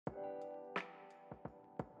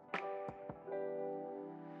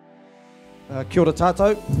Kia ora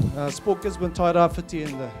tātou. Sport Gisborne Taira Whiti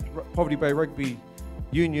and the Poverty Bay Rugby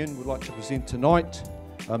Union would like to present tonight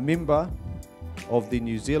a member of the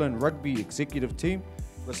New Zealand Rugby Executive Team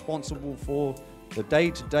responsible for the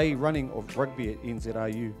day-to-day running of rugby at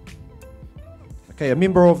NZRU. Okay, a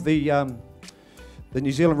member of the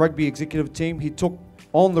New Zealand Rugby Executive Team, he took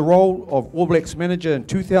on the role of All Blacks manager in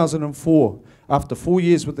 2004 after 4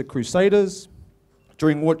 years with the Crusaders,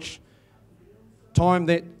 during which time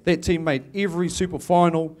that team made every super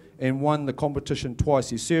final and won the competition twice.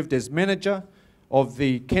 He served as manager of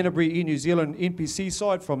the Canterbury New Zealand NPC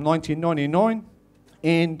side from 1999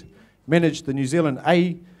 and managed the New Zealand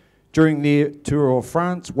A during their tour of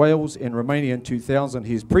France, Wales and Romania in 2000.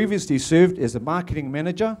 He has previously served as a marketing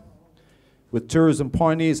manager with tourism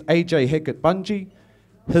pioneers AJ Hackett Bungie.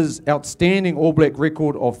 His outstanding All Black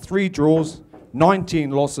record of 3 draws,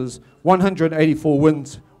 19 losses, 184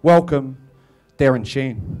 wins. Welcome, Darren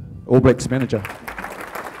Shand, All Blacks manager.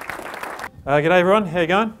 G'day everyone, how you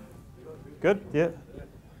going? Good, yeah.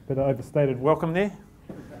 Bit of overstated welcome there.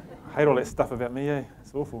 I hate all that stuff about me, yeah,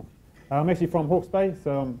 it's awful. I'm actually from Hawke's Bay,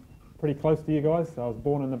 so I'm pretty close to you guys. I was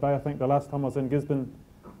born in the Bay. I think the last time I was in Gisborne,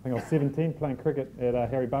 I think I was 17 playing cricket at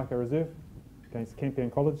Harry Barker Reserve against Campion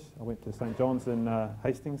College. I went to St John's in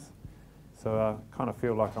Hastings, so I kind of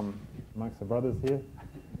feel like I'm amongst the brothers here.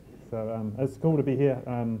 So it's cool to be here.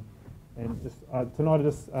 And just tonight I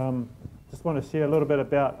just want to share a little bit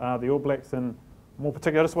about the All Blacks, and more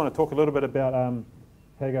particularly I just want to talk a little bit about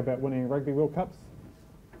how you go about winning Rugby World Cups,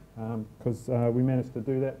 because we managed to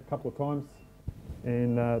do that a couple of times,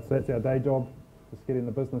 and so that's our day job, just getting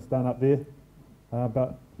the business done up there.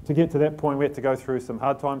 But to get to that point we had to go through some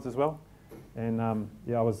hard times as well, and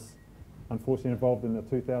yeah, I was unfortunately involved in the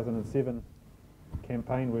 2007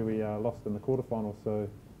 campaign where we lost in the quarterfinals. So,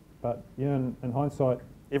 but yeah, in hindsight,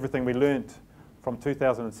 everything we learnt from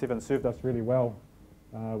 2007 served us really well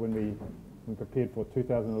when we prepared for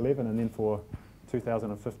 2011 and then for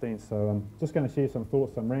 2015. So I'm just going to share some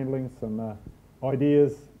thoughts, some ramblings, some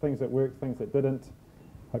ideas, things that worked, things that didn't.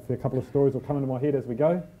 Hopefully a couple of stories will come into my head as we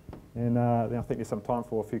go. And then I think there's some time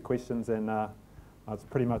for a few questions, and it's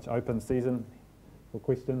pretty much open season for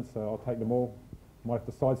questions, so I'll take them all. Might have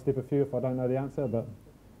to sidestep a few if I don't know the answer, but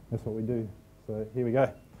that's what we do. So here we go.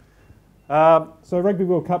 So Rugby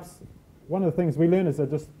World Cups, one of the things we learn is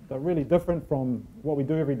they're really different from what we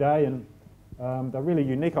do every day, and they're really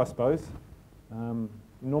unique, I suppose.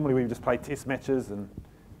 Normally we just play test matches, and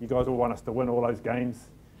you guys all want us to win all those games.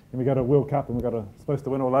 And we go to a World Cup, and we're supposed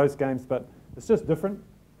to win all those games, but it's just different.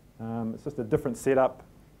 It's just a different setup.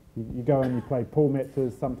 You go and you play pool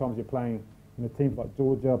matches. Sometimes you're playing teams like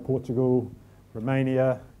Georgia, Portugal,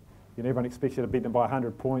 Romania. Everyone expects you to beat them by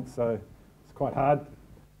 100 points, so it's quite hard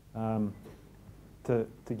to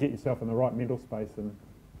get yourself in the right mental space. And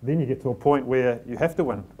then you get to a point where you have to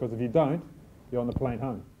win, because if you don't, you're on the plane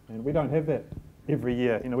home. And we don't have that every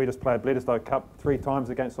year. We just play a Bledisloe Cup 3 times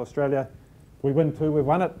against Australia. If we win 2, we've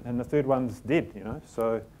won it, and the 3rd one's dead.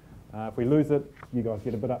 So if we lose it, you guys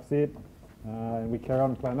get a bit upset, and we carry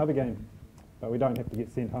on and play another game. But we don't have to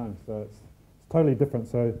get sent home, so it's totally different.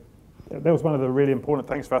 So that was one of the really important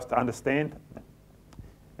things for us to understand.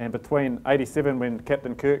 And between 87, when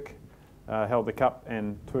Captain Kirk held the cup,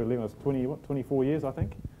 and 2011, it was 24 years, I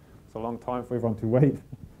think. It's a long time for everyone to wait.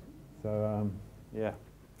 So yeah.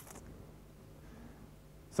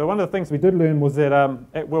 So one of the things we did learn was that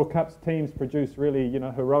at World Cups, teams produce really,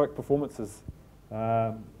 heroic performances.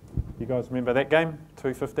 You guys remember that game,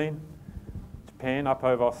 2-15, Japan up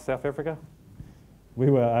over South Africa?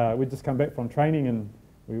 We'd just come back from training, and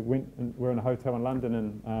we were in a hotel in London,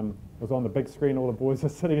 and it was on the big screen. All the boys were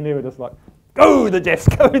sitting there, we're just like, go the Japs,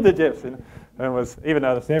 go the Japs. And it was, even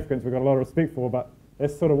though the South Africans we've got a lot of respect for, but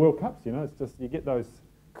that's sort of World Cups, it's just, you get those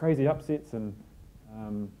crazy upsets, and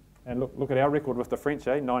look at our record with the French,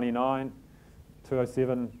 99,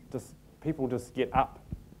 207, people just get up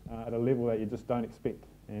at a level that you just don't expect.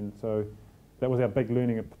 And so that was our big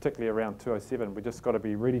learning, particularly around 207. We just got to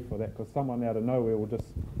be ready for that, because someone out of nowhere will just,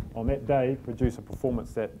 on that day, produce a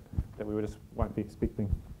performance that we just won't be expecting.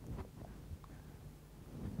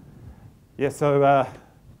 Yeah, so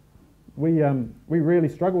we really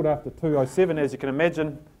struggled after 207, as you can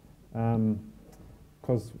imagine,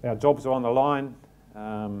 because our jobs were on the line,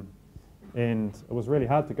 and it was really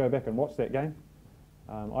hard to go back and watch that game.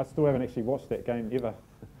 I still haven't actually watched that game ever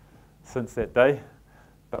since that day.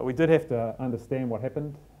 But we did have to understand what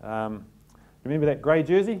happened. Remember that grey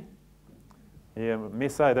jersey? Yeah,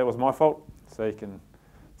 Messe, that was my fault. So you can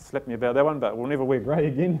slap me about that one, but we'll never wear grey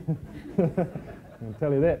again. I can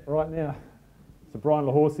tell you that right now. So Brian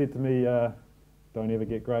Lahore said to me, don't ever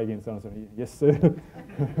get grey again. So I said, yes, sir.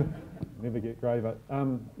 never get grey. But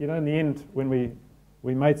you know, in the end, when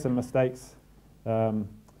we made some mistakes,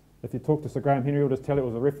 if you talk to Sir Graham Henry, he'll just tell you it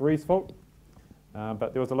was the referee's fault.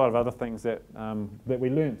 But there was a lot of other things that that we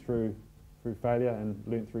learned through failure and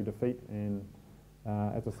learned through defeat. And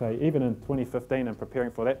as I say, even in 2015 and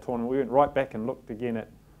preparing for that tournament, we went right back and looked again at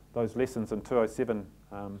those lessons in 2007,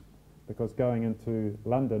 because going into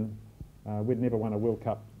London, we'd never won a World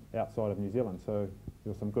Cup outside of New Zealand. So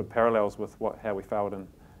there were some good parallels with how we failed in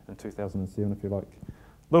 2007, if you like.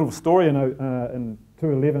 Little story in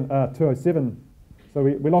 2007. So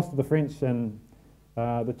we lost to the French, and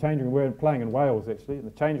the changing room, we were playing in Wales actually, and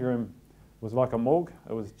the changing room was like a morgue.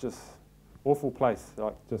 It was just awful place,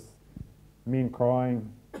 like just men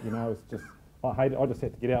crying, you know. It was just, I hated it. I just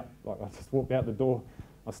had to get out. Like I just walked out the door.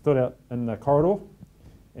 I stood out in the corridor,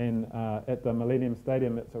 and at the Millennium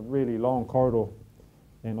Stadium, it's a really long corridor,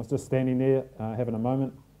 and I was just standing there having a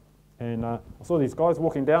moment, and I saw these guys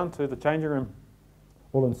walking down to the changing room,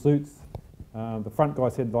 all in suits. The front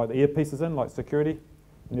guys had like the earpieces in, like security,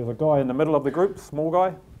 and there was a guy in the middle of the group, small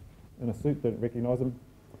guy, in a suit, didn't recognise him,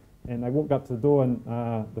 and they walked up to the door, and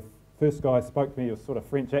the first guy spoke to me, it was sort of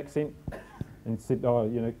French accent, and said, oh,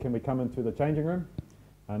 you know, can we come into the changing room?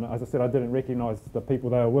 And as I said, I didn't recognise the people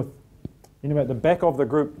they were with. Anyway, at the back of the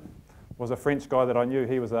group was a French guy that I knew.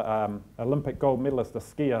 He was an Olympic gold medalist, a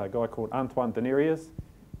skier, a guy called Antoine Deneriers,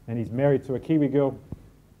 and he's married to a Kiwi girl,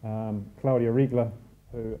 Claudia Riegler,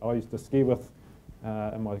 who I used to ski with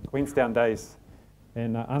in my Queenstown days.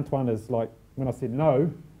 And Antoine is like, when I said no,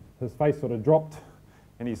 his face sort of dropped,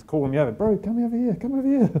 and he's calling me over, bro, come over here, come over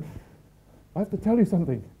here. I have to tell you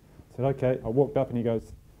something. I said, okay. I walked up and he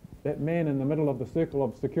goes, that man in the middle of the circle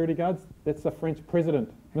of security guards, that's the French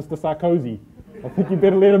president, Mr. Sarkozy. I think you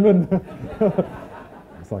better let him in.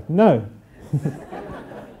 It's like, no.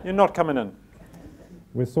 You're not coming in.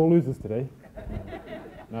 We're sore losers today.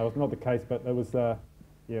 No, it's not the case, but it was,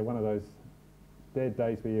 yeah, one of those bad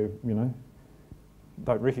days where you know,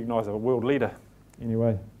 don't recognise a world leader.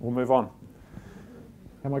 Anyway, we'll move on.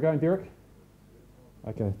 How am I going, Derek?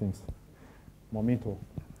 Okay, thanks. My mentor.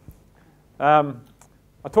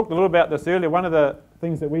 I talked a little about this earlier. One of the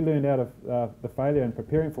things that we learned out of the failure in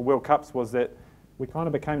preparing for World Cups was that we kind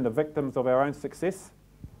of became the victims of our own success.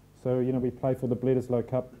 So, you know, we played for the Bledisloe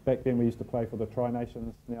Cup. Back then we used to play for the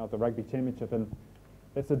Tri-Nations, now the Rugby Championship, and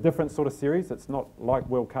it's a different sort of series. It's not like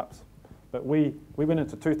World Cups. But we went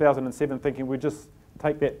into 2007 thinking we'd just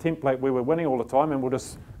take that template where we're winning all the time and we'll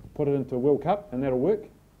just put it into a World Cup and that'll work.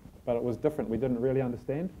 But it was different. We didn't really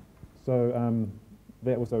understand. So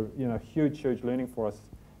that was a huge learning for us.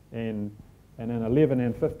 And in 11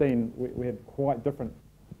 and 15, we had quite different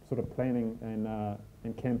sort of planning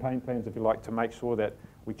and campaign plans, if you like, to make sure that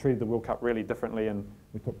we treated the World Cup really differently and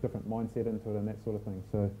we took different mindset into it and that sort of thing.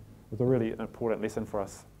 So it was a really important lesson for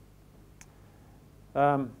us.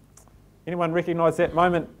 Anyone recognise that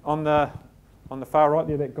moment on the far right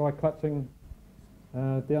there, that guy clutching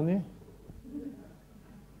down there?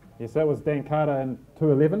 Yes, that was Dan Carter in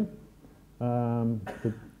 2011. I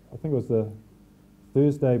think it was the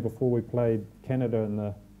Thursday before we played Canada in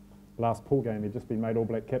the last pool game. He'd just been made All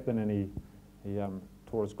Black captain and he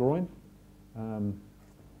tore his groin. And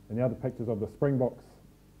the other pictures of the Springboks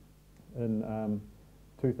in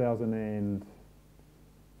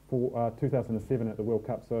 2007 at the World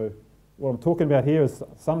Cup. So what I'm talking about here is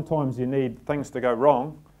sometimes you need things to go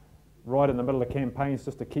wrong right in the middle of campaigns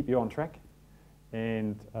just to keep you on track.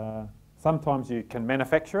 And sometimes you can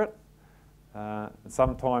manufacture it, and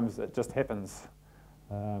sometimes it just happens.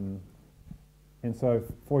 And so,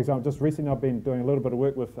 for example, just recently I've been doing a little bit of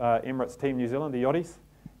work with Emirates Team New Zealand, the Yachties.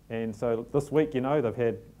 And so this week, you know, they've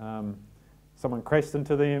had someone crashed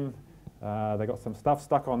into them. They got some stuff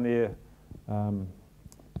stuck on their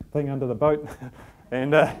thing under the boat.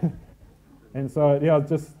 And so, yeah, I'd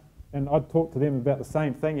talk to them about the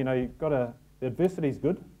same thing. You know, you've got to, adversity is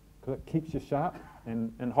good because it keeps you sharp.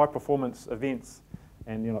 And in high performance events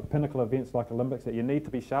and, you know, pinnacle events like Olympics, that you need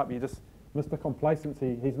to be sharp. You just, Mr.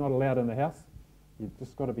 Complacency, he's not allowed in the house. You've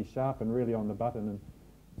just got to be sharp and really on the button. And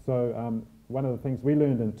so one of the things we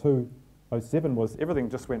learned in 2007 was everything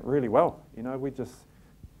just went really well. You know,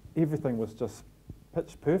 everything was just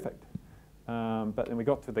pitch perfect. But then we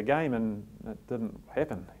got to the game and it didn't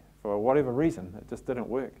happen for whatever reason. It just didn't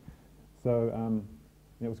work. So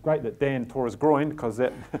it was great that Dan tore his groin because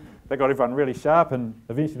that got everyone really sharp, and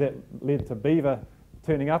eventually that led to Beaver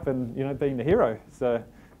turning up and, you know, being the hero. So,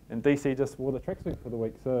 and DC just wore the tracksuit for the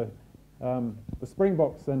week. So the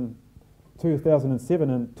Springboks in 2007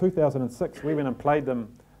 and 2006, we went and played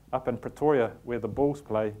them up in Pretoria where the Bulls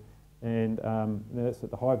play, and that's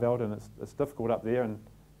at the High Veld, and it's difficult up there. And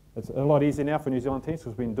it's a lot easier now for New Zealand teams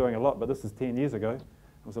because we've been doing a lot, but this is 10 years ago. It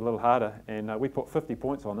was a little harder, and we put 50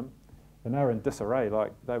 points on them, and they were in disarray.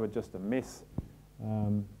 Like, they were just a mess.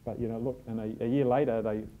 But you know, look, and a year later,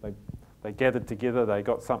 they gathered together. They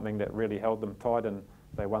got something that really held them tight, and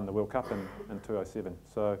they won the World Cup in 2007.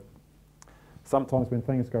 So sometimes when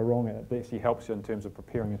things go wrong, it actually helps you in terms of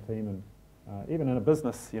preparing a team, and even in a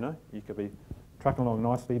business, you know, you could be trucking along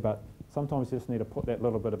nicely, but sometimes you just need to put that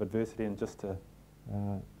little bit of adversity in just to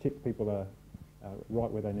check people are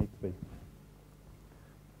right where they need to be.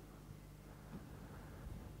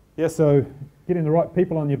 Yeah, so getting the right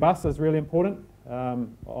people on your bus is really important. I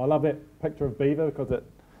love that picture of Beaver because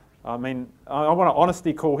I want an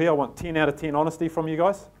honesty call here. I want 10 out of 10 honesty from you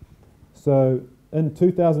guys. So in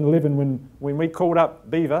 2011, when we called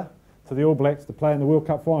up Beaver to the All Blacks to play in the World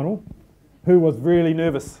Cup final, who was really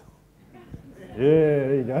nervous? Yeah,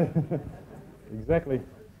 there you go. Exactly.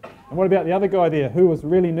 And what about the other guy there? Who was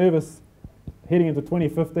really nervous heading into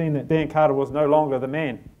 2015 that Dan Carter was no longer the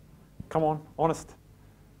man? Come on, honest.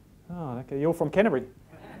 Oh, okay, you're from Canterbury.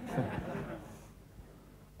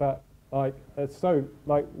 But like, it's so,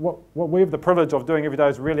 like, what we have the privilege of doing every day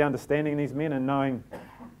is really understanding these men and knowing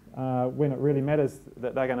when it really matters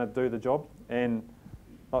that they're going to do the job. And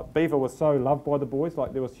like, Beaver was so loved by the boys.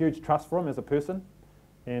 Like, there was huge trust for him as a person,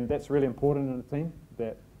 and that's really important in a team.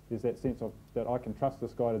 That there's that sense of that I can trust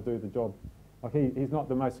this guy to do the job. Like, he's not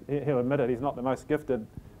the most. He'll admit it. He's not the most gifted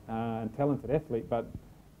and talented athlete, but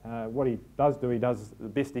what he does the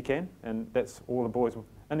best he can, and that's all the boys.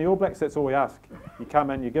 And the All Blacks, that's all we ask. You come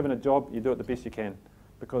in, you're given a job, you do it the best you can,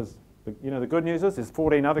 because you know the good news is there's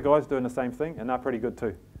 14 other guys doing the same thing, and they're pretty good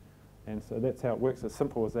too. And so that's how it works. As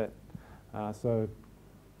simple as that.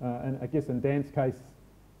 And I guess in Dan's case,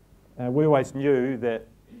 we always knew that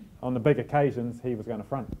on the big occasions he was going to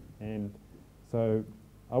front, and so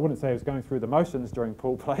I wouldn't say he was going through the motions during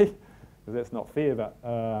pool play, because that's not fair. But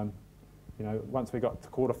you know, once we got to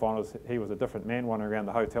quarterfinals, he was a different man wandering around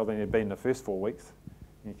the hotel than he'd been the first 4 weeks.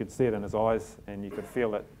 And you could see it in his eyes, and you could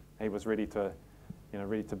feel that he was ready to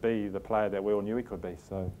be the player that we all knew he could be.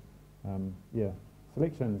 So yeah,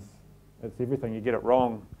 selections, it's everything. You get it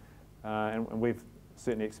wrong, and we've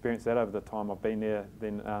certainly experienced that over the time I've been there.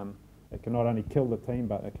 Then it can not only kill the team,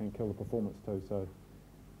 but it can kill the performance too. So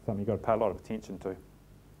something you've got to pay a lot of attention to.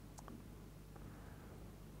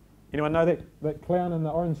 Anyone know that clown in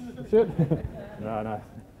the orange shirt? No.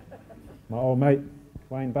 My old mate,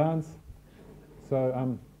 Wayne Barnes.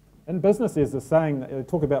 So in business there's a saying, that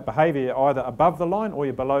talk about behaviour, you're either above the line or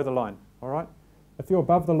you're below the line, all right? If you're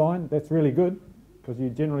above the line, that's really good, because you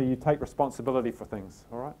generally take responsibility for things,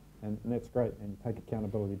 all right? And that's great, and you take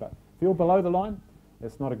accountability. But if you're below the line,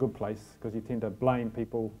 it's not a good place, because you tend to blame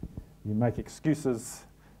people, you make excuses,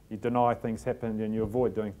 you deny things happened, and you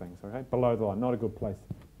avoid doing things, okay? Below the line, not a good place.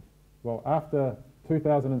 Well, after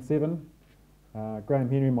 2007, Graham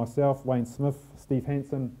Henry, myself, Wayne Smith, Steve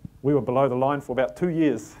Hansen, we were below the line for about 2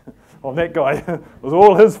 years on that guy. It was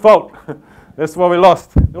all his fault. That's why we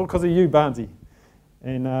lost. All because of you, Barnesy.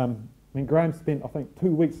 And when Graham spent, I think, 2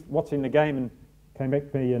 weeks watching the game and came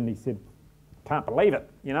back to me and he said, can't believe it,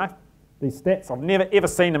 you know. These stats, I've never ever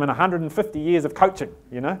seen them in 150 years of coaching,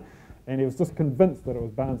 you know. And he was just convinced that it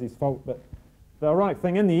was Barnesy's fault. But the ironic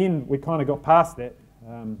thing, in the end, we kind of got past that.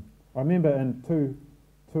 I remember in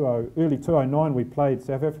early 2009 we played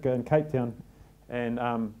South Africa in Cape Town, and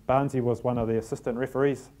Barnesy was one of the assistant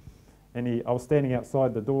referees, and I was standing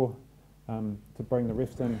outside the door to bring the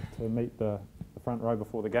refs in to meet the front row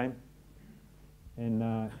before the game,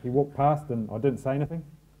 and he walked past and I didn't say anything.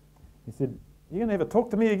 He said, "You going to ever talk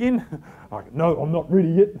to me again?" I go, "No, I'm not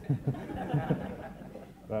ready yet."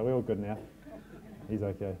 But we're all good now. He's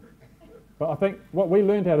okay. But I think what we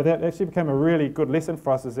learned out of that actually became a really good lesson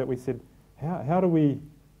for us, is that we said, how do we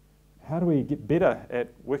get better at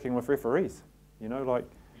working with referees? You know, like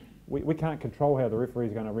we can't control how the referee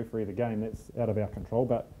is going to referee the game. That's out of our control.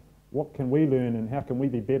 But what can we learn, and how can we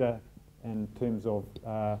be better in terms of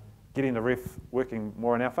getting the ref working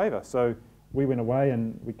more in our favour? So we went away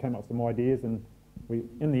and we came up with some ideas, and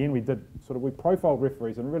in the end we profiled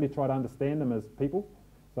referees and really tried to understand them as people,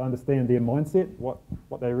 to understand their mindset, what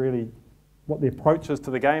the approach is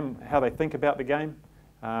to the game, how they think about the game.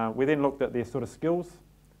 We then looked at their sort of skills,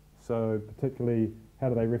 so particularly how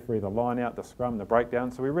do they referee the line out, the scrum, the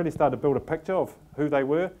breakdown. So we really started to build a picture of who they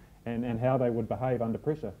were and how they would behave under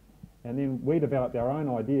pressure. And then we developed our own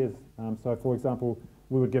ideas. So for example,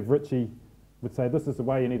 we would give Richie, would say, this is the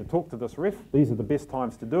way you need to talk to this ref. These are the best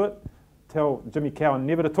times to do it. Tell Jimmy Cowan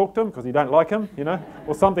never to talk to him because you don't like him, you know,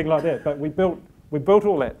 or something like that. But we built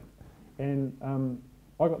all that. And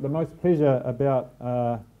I got the most pleasure about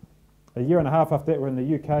a year and a half after that, we're in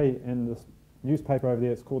the UK, and this newspaper over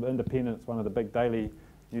there, it's called The Independent. It's one of the big daily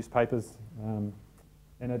newspapers.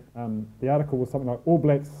 The article was something like, All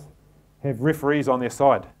Blacks have referees on their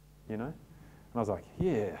side, you know. And I was like,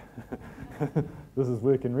 yeah, this is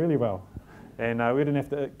working really well. And we didn't have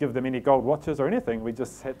to give them any gold watches or anything. We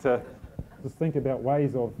just had to just think about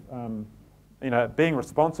ways of, you know, being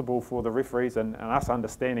responsible for the referees and us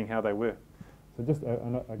understanding how they work. So just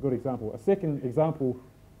a good example. A second example,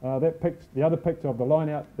 the other picture of the line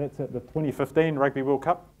out, that's at the 2015 Rugby World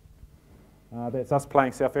Cup. That's us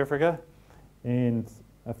playing South Africa. And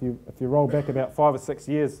if you roll back about 5 or 6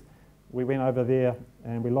 years, we went over there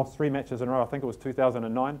and we lost 3 matches in a row. I think it was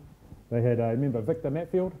 2009. They had, remember, Victor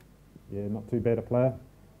Matfield? Yeah, not too bad a player.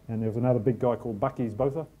 And there was another big guy called Bucky's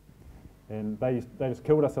Botha. And they just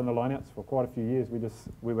killed us in the lineouts for quite a few years.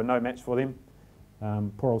 We were no match for them.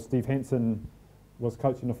 Poor old Steve Hansen was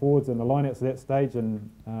coaching the forwards in the lineouts at that stage, and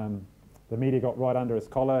the media got right under his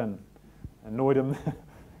collar and annoyed him.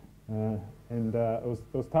 It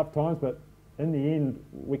was tough times, but in the end,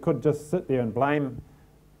 we could just sit there and blame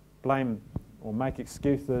or make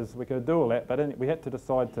excuses. We could do all that, but we had to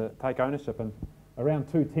decide to take ownership. And around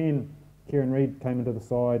 2010, Kieran Reid came into the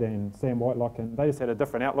side and Sam Whitelock, and they just had a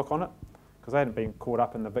different outlook on it because they hadn't been caught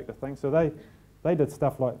up in the Victor thing. So they did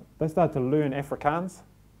stuff like, they started to learn Afrikaans,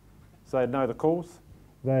 so they'd know the calls.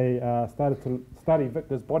 They started to study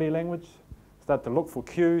Victor's body language, started to look for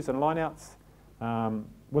cues and lineouts.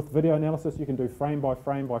 With video analysis, you can do frame by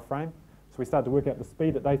frame by frame. So we started to work out the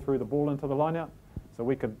speed that they threw the ball into the lineout, so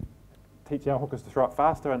we could teach our hookers to throw it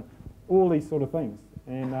faster and all these sort of things.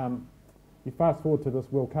 And you fast forward to this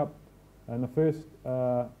World Cup, and the first,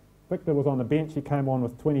 Victor was on the bench. He came on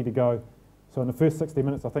with 20 to go. So in the first 60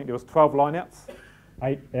 minutes, I think there was 12 lineouts,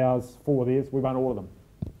 8 ours, 4 theirs. We won all of them.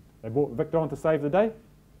 They brought Victor on to save the day.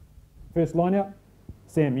 First lineout,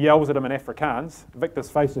 Sam yells at him in Afrikaans. Victor's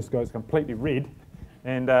face just goes completely red,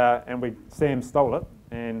 and Sam stole it,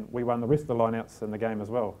 and we won the rest of the lineouts in the game as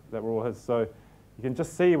well. That were all his. So you can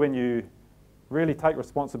just see when you really take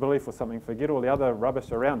responsibility for something, forget all the other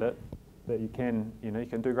rubbish around it, that you can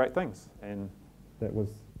do great things. And that was,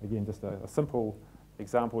 again, just a simple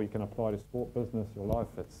example you can apply to sport, business, your life.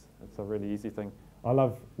 It's a really easy thing. I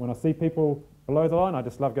love when I see people below the line. I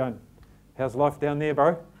just love going, "How's life down there,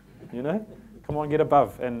 bro? You know, come on, get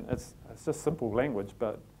above." And it's just simple language,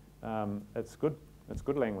 but it's good. It's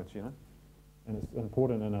good language, you know, and it's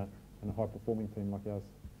important in a high performing team like ours.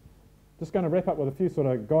 Just going to wrap up with a few sort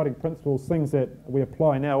of guiding principles, things that we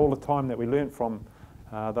apply now all the time that we learned from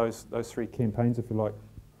those 3 campaigns, if you like.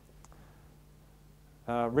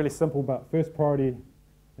 Really simple, but first priority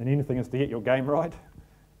in anything is to get your game right.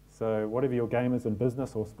 So whatever your game is in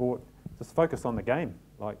business or sport, just focus on the game,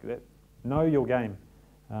 like that. Know your game.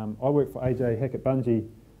 I worked for AJ Hackett Bungie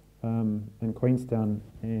in Queenstown,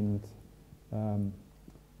 and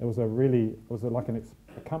it was like a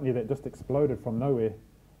company that just exploded from nowhere.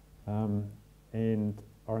 And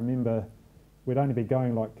I remember we'd only been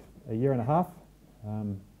going like a year and a half.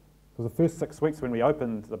 For the first 6 weeks when we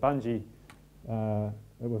opened the bungee,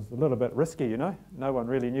 it was a little bit risky, you know. No one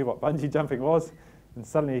really knew what bungee jumping was, and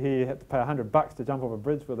suddenly here you had to pay $100 to jump off a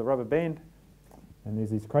bridge with a rubber band, and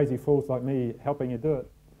there's these crazy fools like me helping you do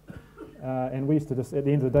it. And we used to just, at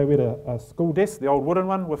the end of the day, we had a school desk, the old wooden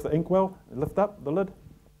one with the inkwell, lift up the lid.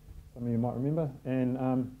 Some of you might remember. And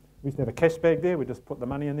we used to have a cash bag there. We just put the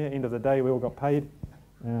money in there. End of the day, we all got paid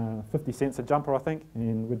 50 cents a jumper, I think,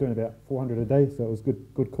 and we're doing about 400 a day, so it was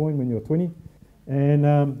good coin when you were 20. And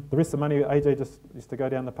the rest of the money, AJ just used to go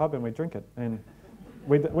down the pub and we'd drink it. And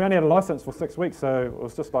we only had a license for 6 weeks, so it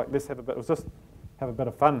was just like, let's have a bit. It was just have a bit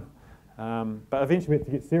of fun. But eventually we had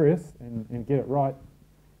to get serious and get it right.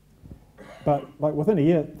 But like within a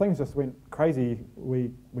year, things just went crazy.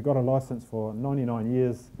 We got a license for 99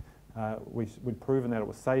 years. We'd proven that it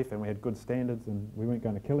was safe and we had good standards and we weren't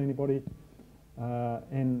going to kill anybody.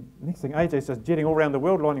 And next thing, AJ's just jetting all around the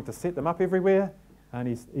world, lining to set them up everywhere. And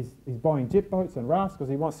he's buying jet boats and rafts because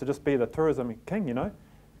he wants to just be the tourism king, you know.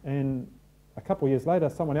 And a couple of years later,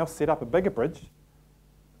 someone else set up a bigger bridge,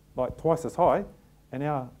 like twice as high,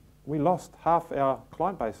 and we lost half our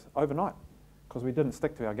client base overnight because we didn't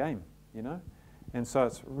stick to our game, you know. And so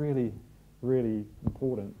it's really, really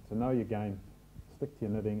important to know your game, stick to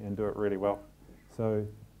your knitting, and do it really well. So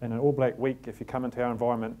in an All Black week, if you come into our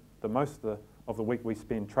environment, the most of the week we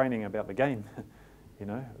spend training about the game. You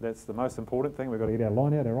know, that's the most important thing. We've got to get our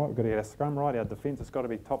line out right, we've got to get our scrum right, our defence has got to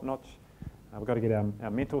be top notch, we've got to get our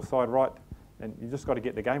mental side right, and you just got to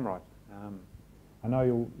get the game right. I know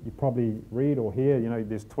you probably read or hear, you know,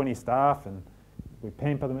 there's 20 staff and we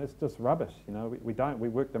pamper them. It's just rubbish, you know. We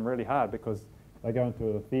work them really hard because they go into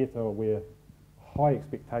a theatre where high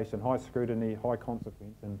expectation, high scrutiny, high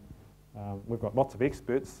consequence, and we've got lots of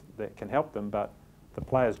experts that can help them, but the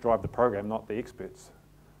players drive the program, not the experts.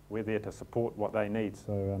 We're there to support what they need.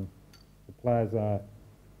 So the players are,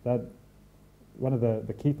 one of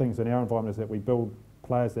the key things in our environment is that we build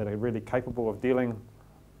players that are really capable of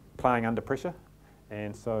playing under pressure.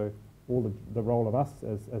 And so all the role of us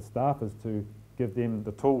as staff is to give them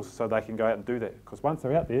the tools so they can go out and do that. Because once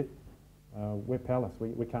they're out there, we're powerless.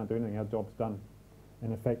 We can't do anything. Our job's done.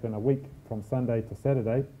 And in fact, in a week from Sunday to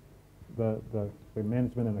Saturday, the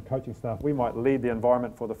management and the coaching staff, we might lead the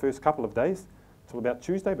environment for the first couple of days till about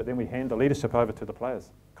Tuesday, but then we hand the leadership over to the players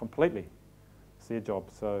completely. It's their job.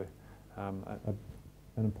 So an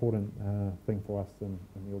important thing for us in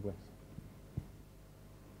the All Blacks.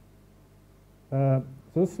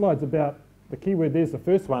 So this slide's about, the key word there's the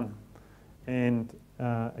first one. And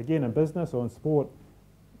again, in business or in sport,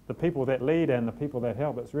 the people that lead and the people that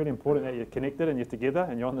help, it's really important that you're connected and you're together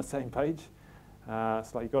and you're on the same page.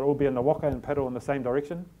 It's like you've got to all be in the waka and paddle in the same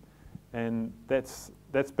direction. And that's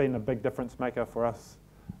been a big difference maker for us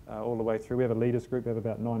all the way through. We have a leaders group, we have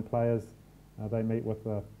about 9 players. They meet with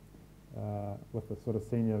the sort of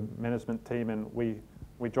senior management team, and we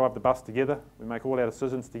drive the bus together. We make all our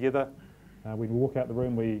decisions together. We walk out the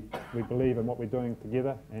room, we believe in what we're doing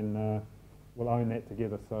together, and we'll own that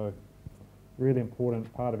together. So really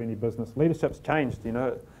important part of any business. Leadership's changed, you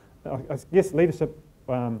know. I guess leadership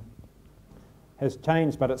has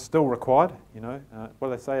changed, but it's still required, you know. What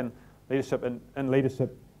do they say in leadership? In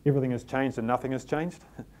leadership, everything has changed and nothing has changed.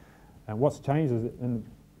 And what's changed is in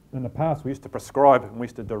the past we used to prescribe and we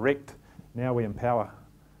used to direct. Now we empower.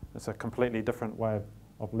 It's a completely different way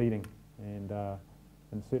of leading. And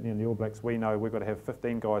certainly in the All Blacks, we know we've got to have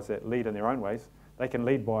 15 guys that lead in their own ways. They can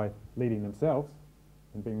lead by leading themselves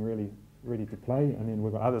and being really ready to play, and then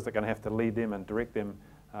we've got others that are going to have to lead them and direct them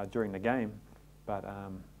during the game. But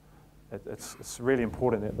it's really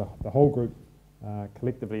important that the whole group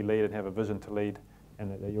collectively lead and have a vision to lead,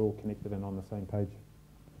 and that they're all connected and on the same page.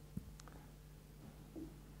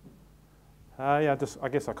 I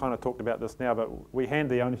guess I kind of talked about this now, but we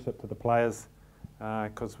hand the ownership to the players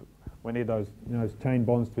because we need those chain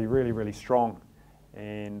bonds to be really, really strong,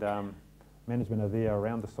 and management are there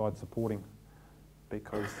around the side supporting,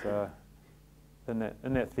 because in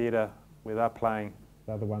that theatre where they're playing,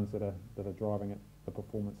 they're the ones that are driving it, the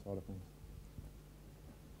performance side of things.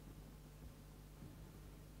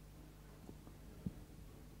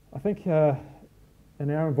 I think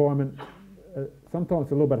in our environment, sometimes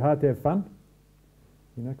it's a little bit hard to have fun,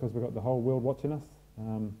 you know, because we've got the whole world watching us.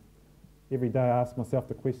 Every day I ask myself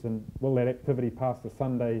the question, will that activity pass the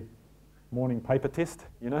Sunday morning paper test,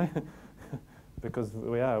 you know? Because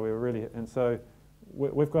we're really, and so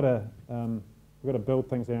we've got to build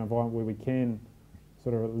things in our environment where we can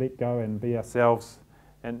sort of let go and be ourselves.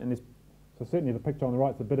 And so certainly the picture on the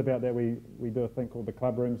right is a bit about that. We do a thing called the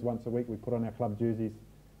club rooms once a week. We put on our club jerseys,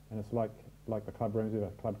 and it's like the club rooms. We have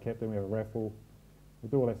a club captain, we have a raffle. We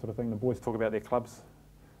do all that sort of thing. The boys talk about their clubs,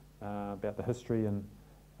 about the history, and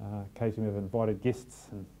occasionally we've invited guests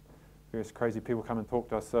and various crazy people come and talk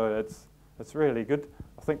to us. So it's really good.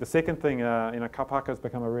 I think the second thing, kapahaka has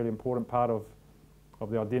become a really important part of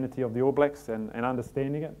the identity of the All Blacks, and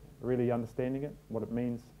understanding it, really understanding it, what it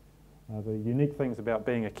means, the unique things about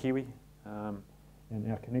being a Kiwi,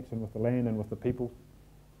 and our connection with the land and with the people.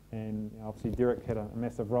 And obviously Derek had a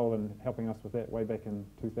massive role in helping us with that way back in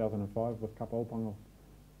 2005 with Kapa Opongo.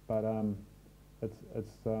 But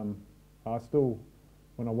I still,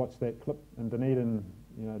 when I watch that clip in Dunedin,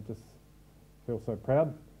 you know, just feel so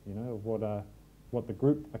proud, you know, of what the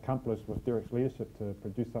group accomplished with Derek's leadership to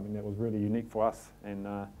produce something that was really unique for us. And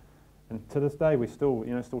to this day, we're still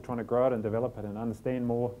trying to grow it and develop it and understand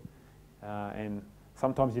more. And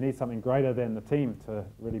sometimes you need something greater than the team to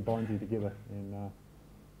really bind you together. And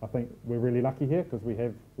I think we're really lucky here because we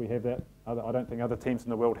have that. I don't think other teams in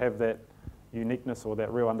the world have that uniqueness or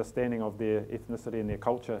that real understanding of their ethnicity and their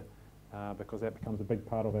culture, because that becomes a big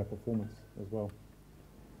part of our performance as well.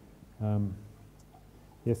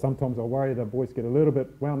 Yeah, sometimes I worry the boys get a little bit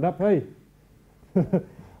wound up, hey? But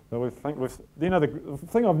the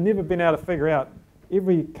thing I've never been able to figure out,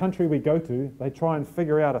 every country we go to, they try and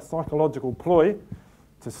figure out a psychological ploy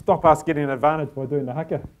to stop us getting an advantage by doing the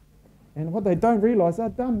haka. And what they don't realise, they're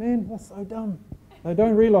dumb, man, they're so dumb. They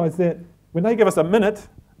don't realise that when they give us a minute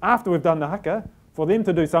after we've done the haka for them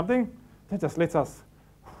to do something, that just lets us,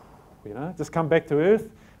 you know, just come back to earth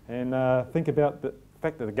and think about the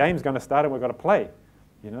fact that the game's going to start and we've got to play.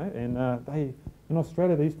 You know, and in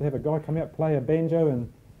Australia they used to have a guy come out, play a banjo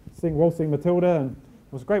and sing Waltzing Matilda, and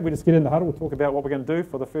it was great. We just get in the huddle, we'll talk about what we're going to do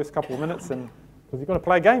for the first couple of minutes, and because you've got to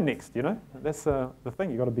play a game next, you know. That's the thing.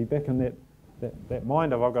 You've got to be back in that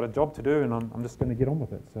mind of I've got a job to do and I'm just going to get on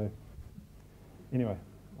with it. So anyway,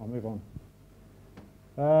 I'll move on.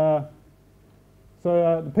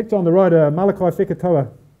 The picture on the right, Malakai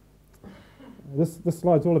Whekatoa. This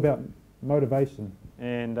slide's all about motivation.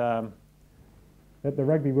 And at the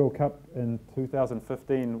Rugby World Cup in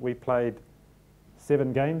 2015, we played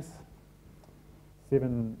 7 games,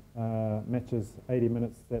 7 matches, 80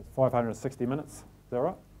 minutes. That's 560 minutes. Is that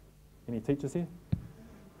right? Any teachers here?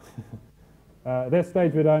 At that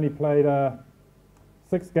stage, we'd only played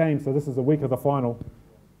 6 games, so this is a week of the final.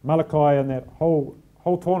 Malakai in that whole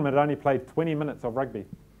tournament had only played 20 minutes of rugby.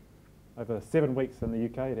 Over 7 weeks in the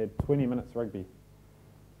UK, it had 20 minutes rugby.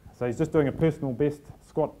 So he's just doing a personal best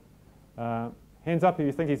squat. Hands up if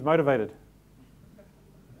you think he's motivated.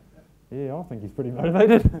 Yeah, I think he's pretty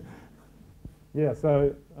motivated. Yeah,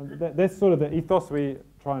 so that's sort of the ethos we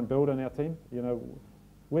try and build in our team. You know,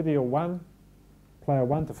 whether you're player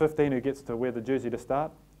 1 to 15 who gets to wear the jersey to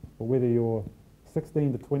start, or whether you're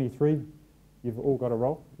 16 to 23, you've all got a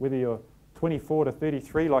role. Whether you're 24 to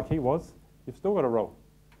 33 like he was, you've still got a role.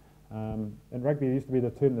 In rugby, there used to be the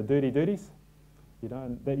term the dirty duties. You know,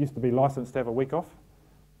 and that used to be licensed to have a week off.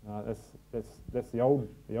 That's the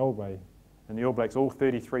old way. And the All Blacks, all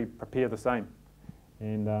 33, prepare the same.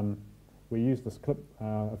 And we used this clip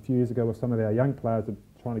a few years ago with some of our young players,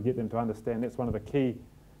 trying to get them to understand that's one of the key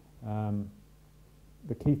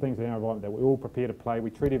things in our environment, that we all prepare to play.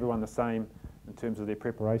 We treat everyone the same in terms of their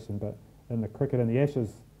preparation. But in the cricket and the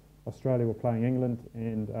Ashes, Australia were playing England,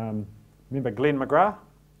 and remember Glenn McGrath?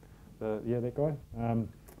 That guy.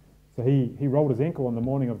 So he rolled his ankle on the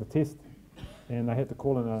morning of the test, and they had to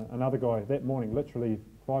call in another guy that morning, literally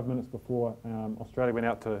 5 minutes before Australia went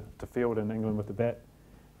out to field in England with the bat.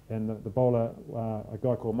 And the bowler, a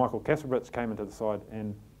guy called Michael Kasprich, came into the side,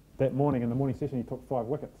 and that morning, in the morning session, he took 5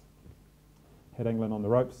 wickets. Had England on the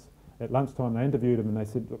ropes. At lunchtime, they interviewed him, and they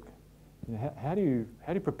said, look, you know, how do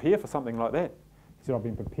you prepare for something like that? He said, I've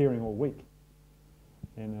been preparing all week.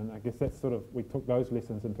 And I guess that's sort of, we took those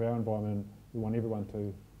lessons into our environment, and we want everyone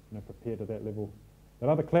to prepare to that level. That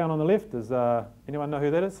other clown on the left is, anyone know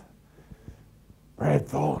who that is? Brad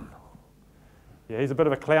Thorne. Yeah, he's a bit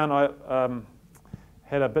of a clown. I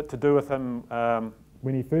had a bit to do with him.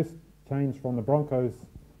 When he first changed from the Broncos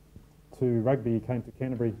to rugby, he came to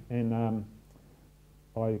Canterbury, and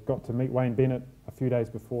I got to meet Wayne Bennett a few days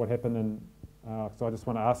before it happened, and so I just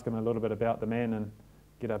want to ask him a little bit about the man and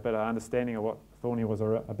get a better understanding of what Thorny was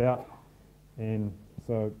about. And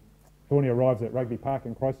so Thorny arrives at Rugby Park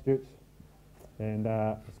in Christchurch, and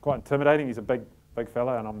it's quite intimidating. He's a big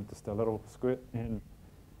fella, and I'm just a little squirt. And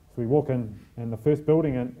so we walk in, and the first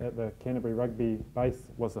building at the Canterbury Rugby base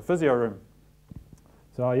was the physio room.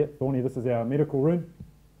 So yeah, Thorny, this is our medical room.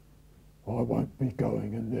 I won't be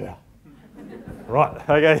going in there. Right,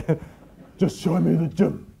 okay. Just show me the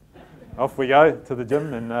gym. Off we go to the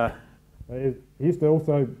gym, and he used to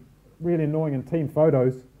also, really annoying in team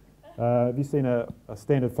photos. Have you seen a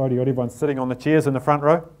standard photo? You got everyone sitting on the chairs in the front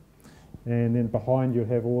row, and then behind you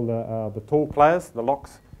have all the tall players, the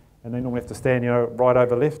locks, and they normally have to stand, right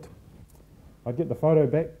over left. I'd get the photo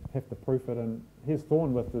back, have to proof it, and here's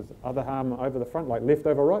Thorne with his other arm over the front, like left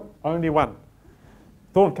over right. Only one.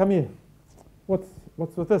 Thorne, come here. What's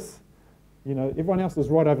with this? Everyone else is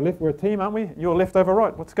right over left. We're a team, aren't we? You're left over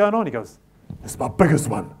right. What's going on? He goes, it's my biggest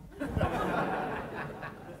one.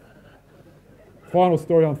 Final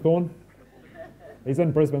story on Thorne. He's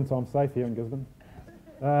in Brisbane, so I'm safe here in Gisborne.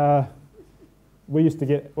 We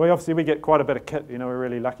get quite a bit of kit. We're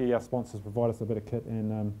really lucky. Our sponsors provide us a bit of kit.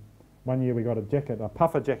 And one year we got a jacket, a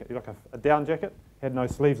puffer jacket, like a down jacket, had no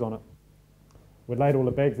sleeves on it. We laid all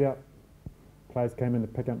the bags out. Players came in to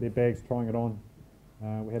pick up their bags, trying it on.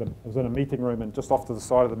 It was in a meeting room, and just off to the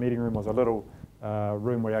side of the meeting room was a little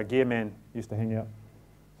room where our gear man used to hang out.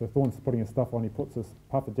 So Thorne's putting his stuff on. He puts his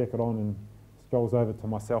puffer jacket on and strolls over to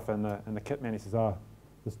myself and the kit man. He says,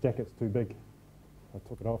 this jacket's too big. I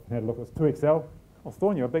took it off and had a look. It was 2XL. Oh,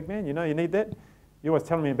 Thorne, you're a big man. You need that. You're always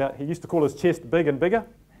telling me about, he used to call his chest big and bigger. I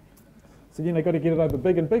said, got to get it over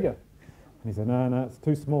big and bigger. And he said, no, it's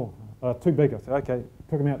too small. Too big. I said, okay.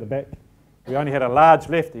 Took him out the back. We only had a large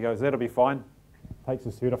left. He goes, that'll be fine. Takes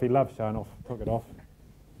his shirt off. He loves showing off. Took it off.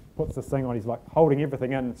 Puts this thing on. He's like holding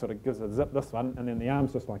everything in, sort of gives a zip this one, and then the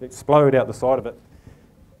arms just like explode out the side of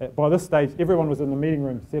it. By this stage, everyone was in the meeting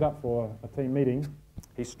room set up for a team meeting.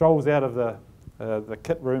 He strolls out of the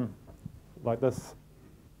kit room like this.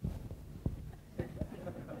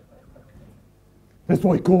 That's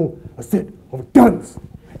what we call a set of guns.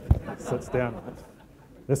 Sits down.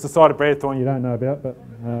 That's the side of Brad Thorne you don't know about,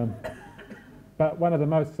 but one of the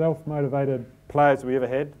most self-motivated players we ever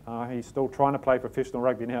had. He's still trying to play professional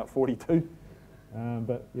rugby now at 42.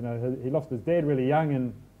 But you know, he lost his dad really young,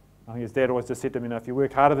 and I think his dad always just said to him, you know, if you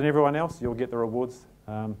work harder than everyone else, you'll get the rewards.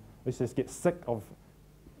 Let's just get sick of,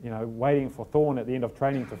 you know, waiting for Thorn at the end of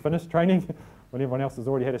training to finish training when everyone else has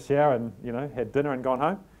already had a shower and, you know, had dinner and gone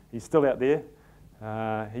home. He's still out there.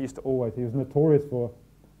 He was notorious for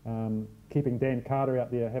keeping Dan Carter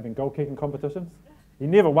out there having goal kicking competitions. He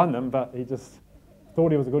never won them, but he just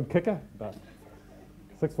thought he was a good kicker. But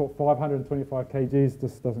 6 foot 525 kgs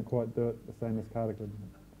just doesn't quite do it the same as Carter could.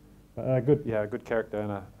 But good character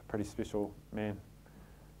and a pretty special man.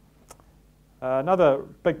 Another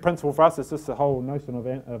big principle for us is just the whole notion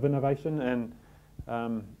of innovation, and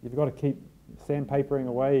you've got to keep sandpapering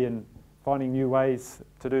away and finding new ways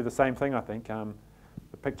to do the same thing, I think.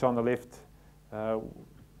 The picture on the left, a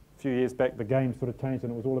few years back the game sort of changed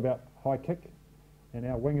and it was all about high kick, and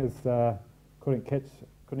our wingers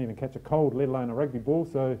couldn't even catch a cold, let alone a rugby ball,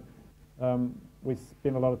 so we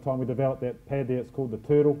spent a lot of time, we developed that pad there, it's called the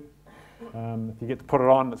turtle. If you get to put it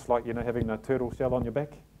on, it's like, you know, having a turtle shell on your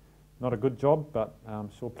back. Not a good job, but I'm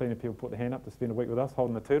sure plenty of people put their hand up to spend a week with us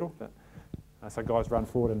holding the turtle. But, so guys run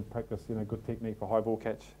forward and practice, you know, good technique for high ball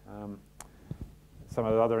catch. Some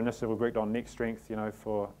of the other initiatives we've worked on, neck strength, you know,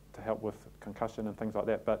 to help with concussion and things like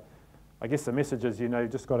that. But I guess the message is, you know,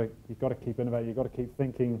 you've got to keep innovating. You've got to keep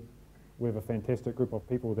thinking. We have a fantastic group of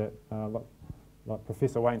people that, like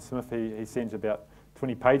Professor Wayne Smith, he sends about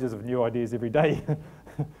 20 pages of new ideas every day.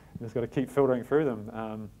 You've just got to keep filtering through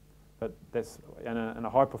them. But that's in a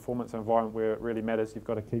high performance environment where it really matters. You've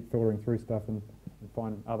got to keep filtering through stuff and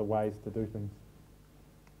find other ways to do things.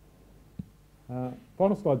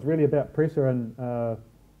 Final slide's really about pressure, and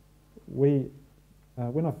when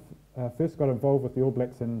I first got involved with the All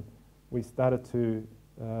Blacks and we started to,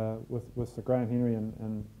 with Sir Graham Henry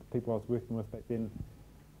and the people I was working with back then,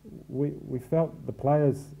 we felt the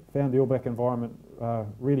players found the All Black environment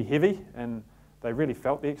really heavy, and they really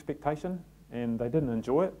felt the expectation and they didn't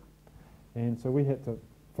enjoy it. And so we had to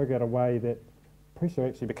figure out a way that pressure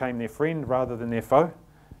actually became their friend rather than their foe.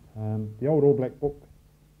 The old All Black book,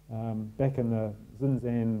 back in the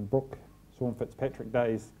Zinzan, Brook, Sean Fitzpatrick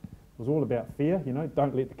days, was all about fear, you know,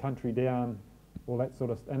 don't let the country down, all that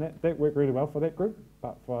sort of stuff. And that worked really well for that group,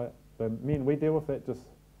 but for the men we deal with, that just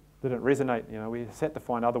didn't resonate. You know, we just had to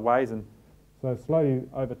find other ways, and so slowly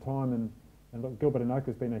over time, and look, Gilbert and Oak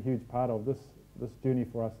has been a huge part of this journey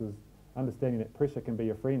for us, is understanding that pressure can be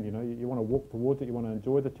your friend. You know, you want to walk towards it, you want to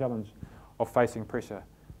enjoy the challenge of facing pressure.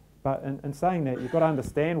 But in saying that, you've got to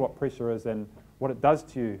understand what pressure is and what it does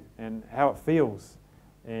to you and how it feels.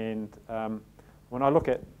 And when I look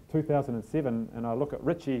at 2007 and I look at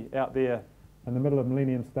Richie out there in the middle of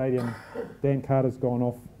Millennium Stadium, Dan Carter's gone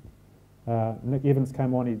off, Nick Evans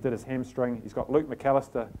came on, he did his hamstring, he's got Luke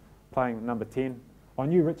McAllister playing number 10. I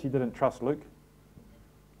knew Richie didn't trust Luke.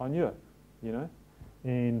 I knew it, you know.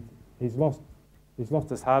 And he's lost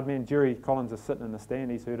his hard man. Jerry Collins is sitting in the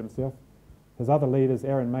stand, he's hurt himself. His other leaders,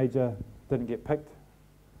 Aaron Major, didn't get picked.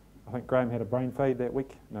 I think Graham had a brain fade that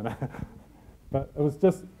week. No. But it was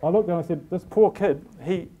just, I looked and I said, this poor kid,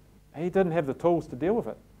 he didn't have the tools to deal with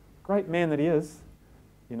it. Great man that he is,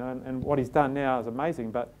 you know, and what he's done now is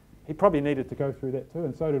amazing, but he probably needed to go through that too,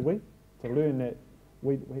 and so did we, to learn that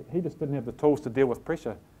he just didn't have the tools to deal with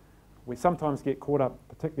pressure. We sometimes get caught up,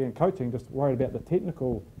 particularly in coaching, just worried about the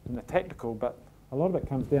technical and the tactical, but a lot of it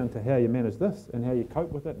comes down to how you manage this and how you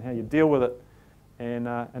cope with it and how you deal with it. And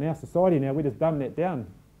in our society now, we just dumb that down,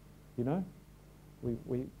 you know.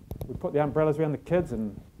 We put the umbrellas around the kids,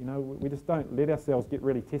 and, you know, we just don't let ourselves get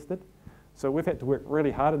really tested. So we've had to work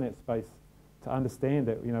really hard in that space to understand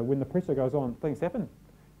that, you know, when the pressure goes on, things happen.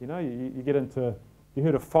 You know, you get into, you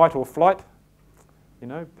heard of fight or flight. You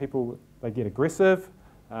know, people, they get aggressive.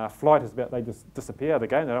 Flight is about they just disappear out of the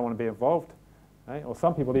game, they don't want to be involved. Or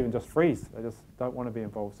some people even just freeze, they just don't want to be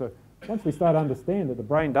involved. So once we start to understand that the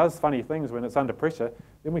brain does funny things when it's under pressure,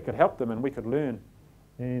 then we could help them and we could learn.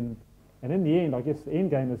 And in the end, I guess the end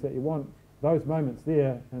game is that you want those moments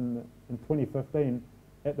there in 2015.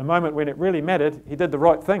 At the moment when it really mattered, he did the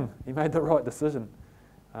right thing. He made the right decision.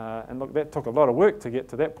 And look, that took a lot of work to get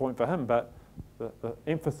to that point for him, but the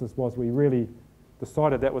emphasis was we really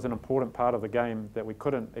decided that was an important part of the game that we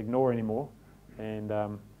couldn't ignore anymore,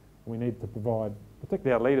 and we needed to provide,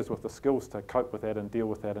 particularly our leaders, with the skills to cope with that and deal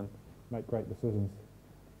with that and make great decisions.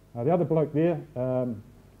 The other bloke there,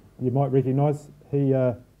 you might recognise, he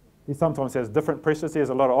sometimes has different pressures. He has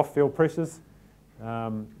a lot of off-field pressures.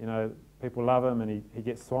 You know, people love him, and he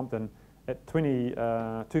gets swamped. And at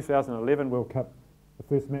 2011 World Cup, the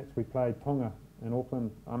first match we played Tonga in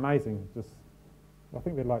Auckland, amazing. Just I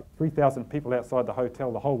think there were like 3,000 people outside the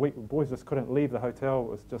hotel the whole week. The boys just couldn't leave the hotel. It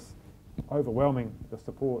was just overwhelming. The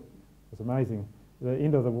support was amazing. At the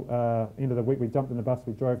end of the week, we jumped in the bus.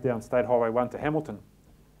 We drove down State Highway 1 to Hamilton.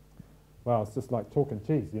 Wow, it's just like chalk and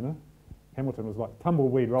cheese, you know. Hamilton was like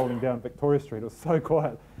tumbleweed rolling down Victoria Street. It was so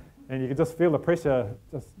quiet. And you could just feel the pressure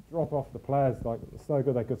just drop off the players. Like, it was so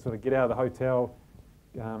good they could sort of get out of the hotel,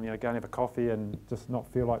 you know, go and have a coffee and just not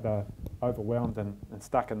feel like they're overwhelmed and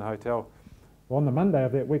stuck in the hotel. Well, on the Monday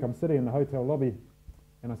of that week, I'm sitting in the hotel lobby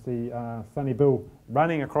and I see Sonny Bill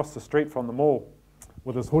running across the street from the mall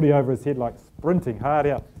with his hoodie over his head, like sprinting hard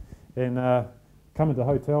out, and coming to the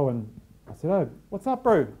hotel. And I said, "Oh, what's up,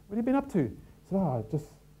 bro? What have you been up to?" He said, "Oh, I just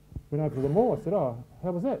went over to the mall." I said, "Oh,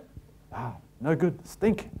 how was that?" "Ah, no good,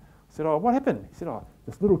 stink." I said, "Oh, what happened?" He said, "Oh,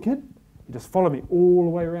 this little kid, he just followed me all the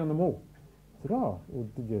way around the mall." I said, "Oh, well,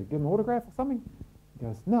 did you give him an autograph or something?" He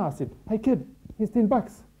goes, "No." I said, "Hey kid, here's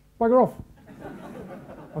 $10. Bugger off."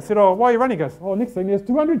 I said, "Oh, why are you running?" He goes, "Oh, next thing there's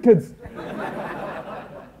 200 kids.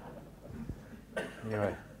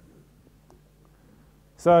 Anyway.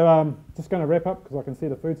 So just going to wrap up because I can see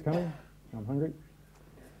the food's coming. I'm hungry.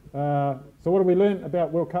 So what have we learned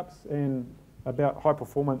about World Cups and about high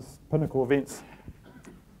performance pinnacle events?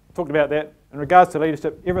 Talked about that. In regards to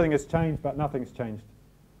leadership, everything has changed, but nothing's changed.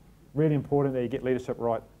 Really important that you get leadership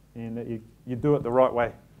right and that you do it the right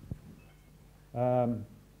way.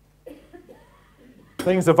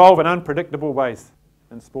 Things evolve in unpredictable ways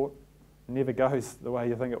in sport. It never goes the way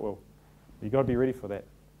you think it will. You've got to be ready for that.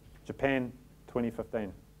 Japan,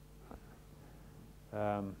 2015.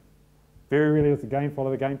 Very rarely does the game follow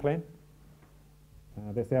the game plan.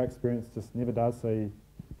 That's our experience, just never does. So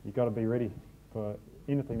you've got to be ready for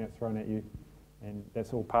anything that's thrown at you, and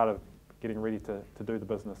that's all part of getting ready to do the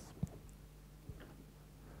business.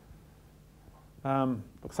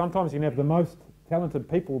 Look, sometimes you can have the most talented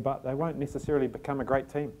people, but they won't necessarily become a great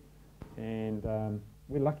team. And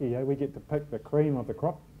we're lucky, we get to pick the cream of the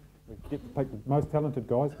crop. We get to pick the most talented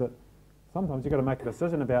guys, but sometimes you've got to make a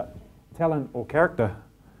decision about talent or character,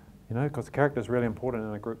 you know, because character is really important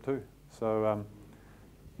in a group too. So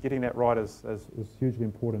getting that right is hugely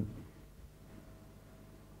important.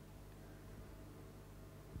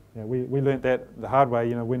 Yeah, we learnt that the hard way,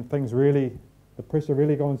 you know, when things really, the pressure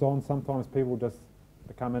really goes on, sometimes people just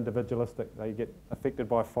become individualistic. They get affected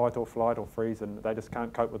by fight or flight or freeze and they just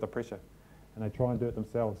can't cope with the pressure. And they try and do it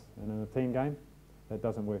themselves. And in a team game, that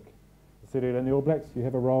doesn't work. I said it in the All Blacks, you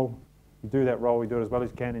have a role, you do that role, you do it as well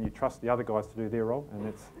as you can, and you trust the other guys to do their role,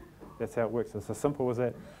 and that's how it works. It's as simple as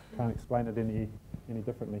that. Can't explain it any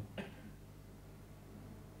differently.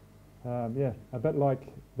 Yeah, a bit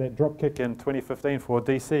like that drop kick in 2015 for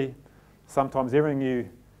DC. Sometimes everything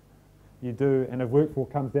you do and have worked for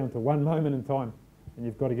comes down to one moment in time, and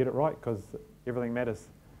you've got to get it right because everything matters.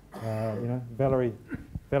 You know, Valerie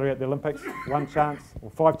at the Olympics, 1 chance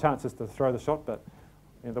or 5 chances to throw the shot, but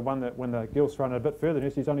you know, the one that when the girl's thrown it a bit further,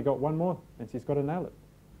 she's only got 1 more, and she's got to nail it.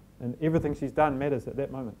 And everything she's done matters at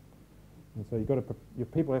that moment. And so your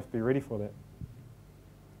people have to be ready for that.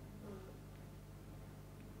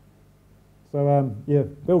 So yeah,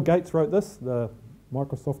 Bill Gates wrote this, the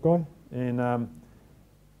Microsoft guy, and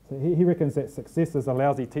so he reckons that success is a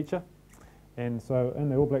lousy teacher. And so in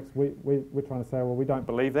the All Blacks, we're trying to say, well, we don't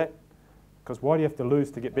believe that, because why do you have to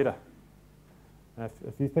lose to get better? And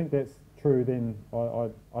if you think that's true, then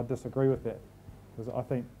I disagree with that, because I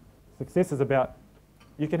think success is about,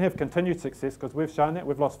 you can have continued success, because we've shown that.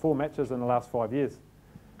 We've lost 4 matches in the last 5 years.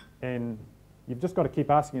 And you've just got to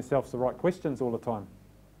keep asking yourself the right questions all the time,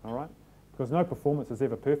 all right? Because no performance is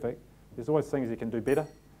ever perfect. There's always things you can do better.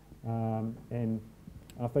 And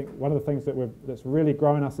I think one of the things that's really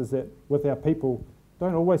grown us is that with our people,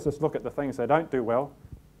 don't always just look at the things they don't do well.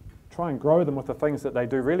 Try and grow them with the things that they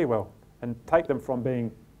do really well, and take them from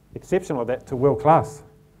being exceptional at that to world class.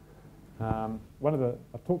 I've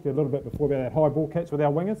talked to you a little bit before about that high ball catch with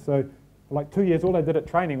our wingers. So for like 2 years, all they did at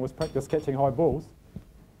training was practice catching high balls.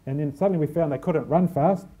 And then suddenly we found they couldn't run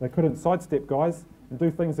fast, they couldn't sidestep guys and do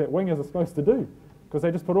things that wingers are supposed to do, because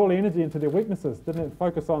they just put all the energy into their weaknesses, didn't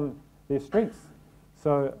focus on their strengths.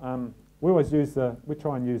 So we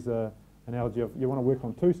try and use the analogy of you want to work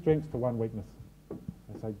on 2 strengths to 1 weakness.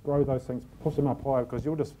 And so grow those things, push them up higher, because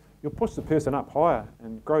you'll push the person up higher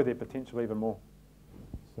and grow their potential even more.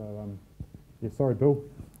 So yeah, sorry, Bill,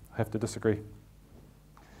 I have to disagree.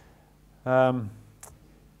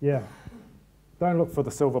 Yeah, don't look for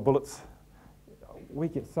the silver bullets. We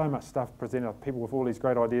get so much stuff presented of people with all these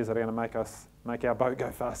great ideas that are going to make our boat go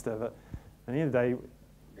faster. But at the end of the day,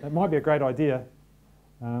 it might be a great idea,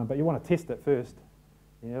 but you want to test it first.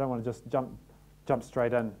 You don't want to just jump jump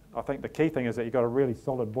straight in. I think the key thing is that you've got a really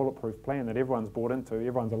solid bulletproof plan that everyone's bought into,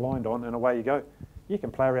 everyone's aligned on, and away you go. You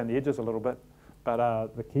can play around the edges a little bit, but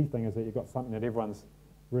the key thing is that you've got something that everyone's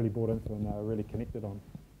really bought into and really connected on.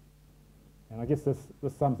 And I guess this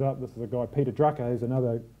sums up. This is a guy, Peter Drucker, who's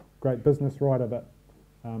another great business writer, but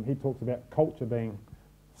he talks about culture being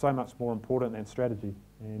so much more important than strategy.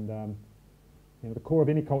 And you know, the core of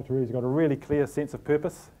any culture is you've got a really clear sense of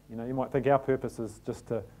purpose. You know, you might think our purpose is just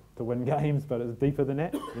to win games, but it's deeper than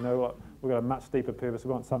that. You know, we've got a much deeper purpose.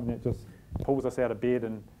 We want something that just pulls us out of bed,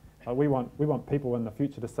 and we want people in the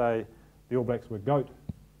future to say the All Blacks were GOAT. Do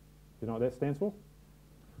you know what that stands for?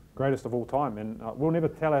 Greatest of all time. And we'll never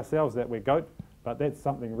tell ourselves that we're GOAT, but that's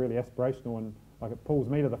something really aspirational, and like it pulls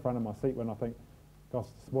me to the front of my seat when I think, gosh,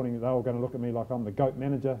 this morning they're all going to look at me like I'm the GOAT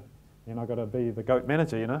manager, and I've got to be the GOAT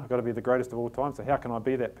manager, you know. I've got to be the greatest of all time, so how can I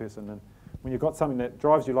be that person? And when you've got something that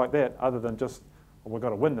drives you like that, other than just, well, we've got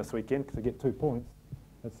to win this weekend to get 2 points,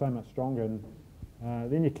 it's so much stronger. And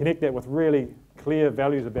then you connect that with really clear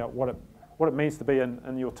values about what it means to be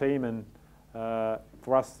in your team. And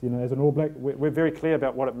for us, you know, as an All Black, we're very clear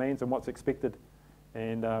about what it means and what's expected,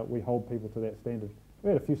 and we hold people to that standard.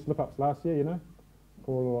 We had a few slip-ups last year, you know.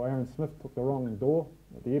 Poor little Aaron Smith took the wrong door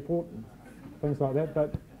at the airport and things like that,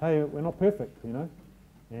 but hey, we're not perfect, you know,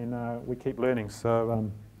 and we keep learning.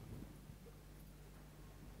 So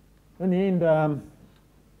in the end,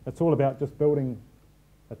 it's all about just building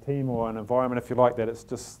a team or an environment, if you like, that it's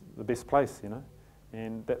just the best place, you know.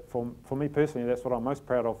 And that for me personally, that's what I'm most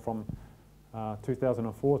proud of from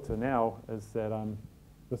 2004 to now, is that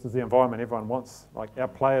this is the environment everyone wants. Like our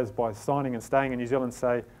players, by signing and staying in New Zealand,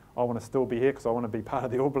 say, I want to still be here because I want to be part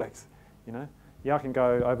of the All Blacks, you know. Yeah, I can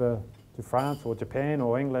go over to France or Japan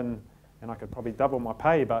or England and I could probably double my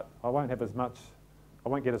pay, but I won't get as much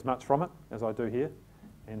from it as I do here.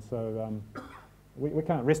 And so we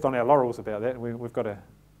can't rest on our laurels about that. We've got to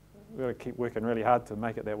keep working really hard to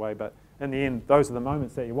make it that way. But in the end, those are the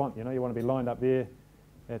moments that you want. You know, you want to be lined up there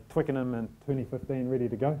at Twickenham in 2015, ready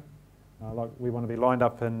to go. Like we want to be lined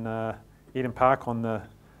up in Eden Park on the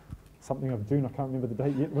something of June. I can't remember the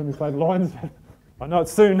date yet when we play the Lions. I know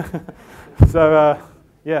it's soon. So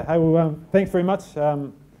yeah, hey, well, thanks very much. I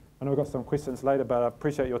know we've got some questions later, but I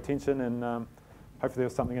appreciate your attention, and hopefully there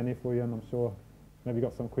was something in there for you, and I'm sure maybe you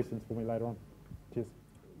got some questions for me later on. Cheers.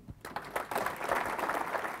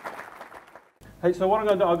 Hey, so what I'm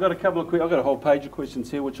going to do, I've got a whole page of questions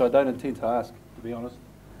here, which I don't intend to ask, to be honest,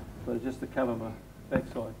 but just to cover my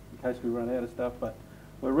backside in case we run out of stuff. But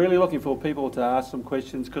we're really looking for people to ask some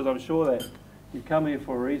questions, because I'm sure that you come here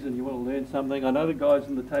for a reason, you want to learn something. I know the guys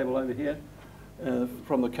on the table over here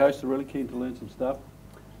from the coast are really keen to learn some stuff.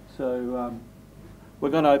 So we're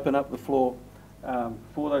going to open up the floor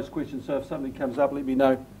for those questions. So if something comes up, let me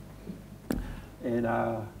know. And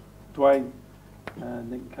Dwayne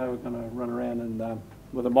and Nick and Co are going to run around and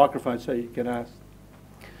with a microphone so you can ask.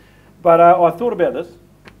 But I thought about this,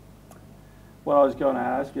 what I was going to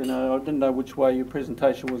ask, and I didn't know which way your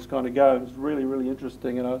presentation was going to go. It was really, really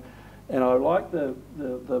interesting, and I like the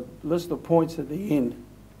list of points at the end,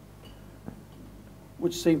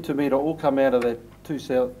 which seemed to me to all come out of that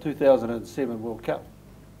 2007 World Cup.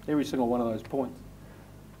 Every single one of those points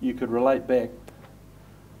you could relate back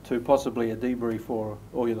to possibly a debrief or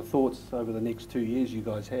the thoughts over the next 2 years you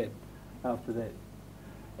guys had after that,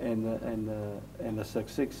 and the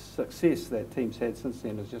success that team's had since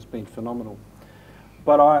then has just been phenomenal.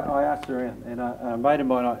 But I asked around, and a mate of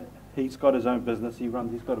mine, he's got his own business. He's got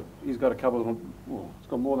a couple of, well, he's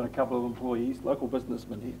got more than a couple of employees, local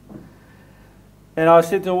businessmen here. And I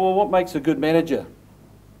said to him, well, what makes a good manager?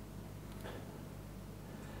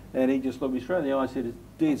 And he just looked me straight in the eye and said, it's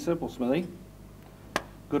dead simple, Smithy.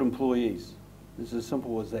 Good employees. It's as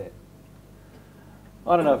simple as that.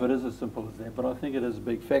 I don't know if it is as simple as that, but I think it is a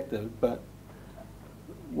big factor. But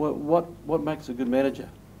what makes a good manager?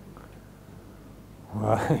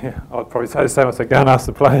 Well, yeah, I'd probably say the same as I go and ask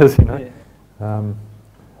the players, you know. Yeah.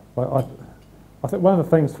 I think one of the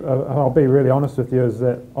things, I'll be really honest with you, is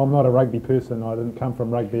that I'm not a rugby person. I didn't come from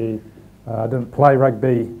rugby. I didn't play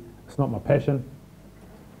rugby. It's not my passion.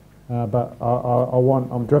 But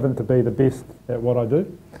I'm driven to be the best at what I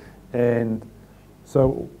do. And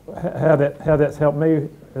so how that's helped me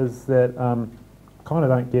is that I kind of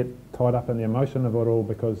don't get tied up in the emotion of it all,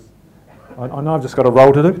 because I know I've just got a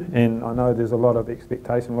role to do, and I know there's a lot of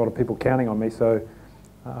expectation, a lot of people counting on me, so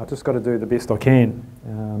I've just got to do the best I can.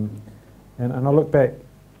 And I look back,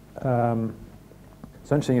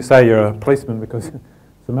 it's interesting you say you're a policeman, because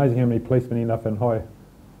it's amazing how many policemen end up in high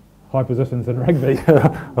positions in rugby.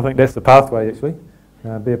 I think that's the pathway, actually.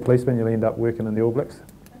 Be a policeman, you'll end up working in the All Blacks.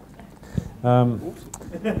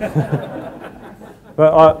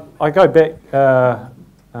 But I go back to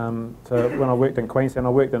when I worked in Queensland. I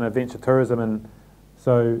worked in adventure tourism, and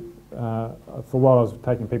so for a while I was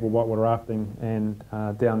taking people whitewater rafting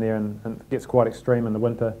and down there, and it gets quite extreme in the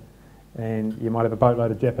winter. And you might have a boatload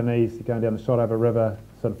of Japanese, you're going down the Shotover River,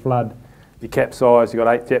 sort of flood, you capsize, you've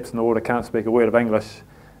got 8 Japs in the water, can't speak a word of English.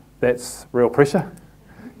 That's real pressure,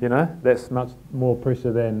 you know, that's much more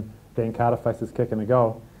pressure than Carter faces kicking a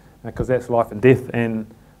goal, because that's life and death. And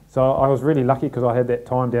so I was really lucky because I had that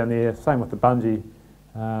time down there, same with the bungee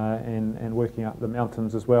and working up the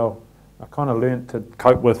mountains as well. I kind of learnt to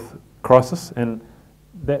cope with crisis, and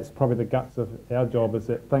that's probably the guts of our job, is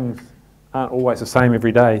that things aren't always the same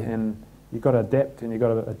every day, and you've got to adapt and you've got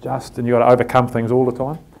to adjust and you've got to overcome things all the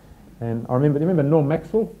time. And I remember, do you remember Norm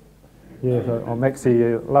Maxwell? Yeah, so Maxie,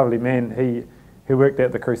 a lovely man, he worked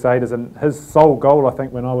at the Crusaders, and his sole goal, I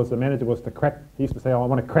think, when I was the manager was to crack. He used to say, "Oh, I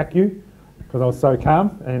want to crack you," because I was so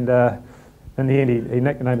calm, and in the end he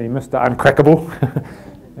nicknamed me Mr. Uncrackable.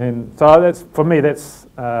 And so that's, for me, that's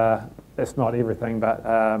not everything, but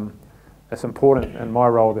it's important in my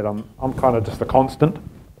role that I'm kind of just a constant.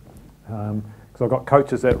 Because I've got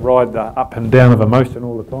coaches that ride the up and down of emotion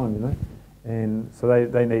all the time, you know, and so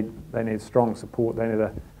they need strong support. They need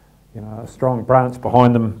a strong branch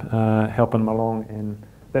behind them, helping them along, and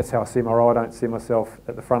that's how I see my role. I don't see myself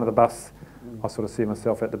at the front of the bus. I sort of see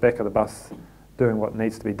myself at the back of the bus, doing what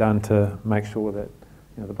needs to be done to make sure that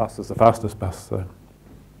the bus is the fastest bus.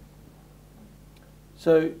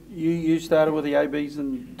 So you started with the ABs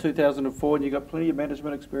in 2004, and you got plenty of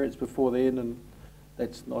management experience before then, and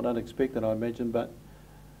that's not unexpected, I imagine, but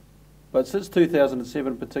since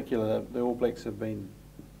 2007 in particular, the All Blacks have been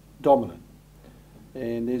dominant.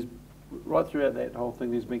 And there's, right throughout that whole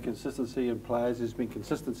thing, there's been consistency in players, there's been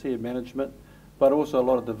consistency in management, but also a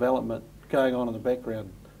lot of development going on in the background.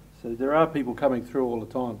 So there are people coming through all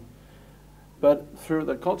the time. But through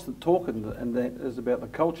the constant talk, and that is about the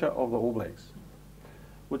culture of the All Blacks,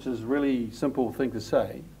 which is a really simple thing to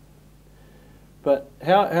say. But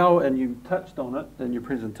how, and you touched on it in your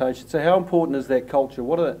presentation, so how important is that culture?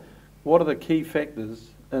 What are the key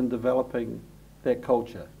factors in developing that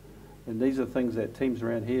culture? And these are things that teams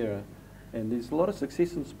around here, and there's a lot of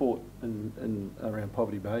success in sport in around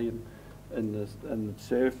Poverty Bay, and in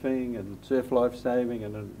surfing and surf life saving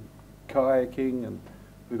and in kayaking, and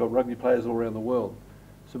we've got rugby players all around the world.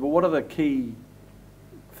 So, but what are the key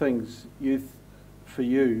things for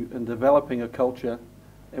you in developing a culture,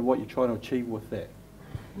 and what you're trying to achieve with that?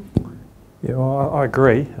 Yeah, well, I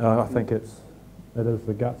agree. I think it is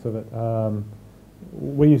the guts of it.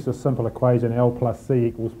 We use a simple equation: L plus C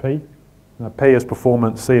equals P. P is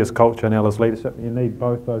performance, C is culture, and L is leadership. You need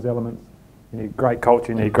both those elements. You need great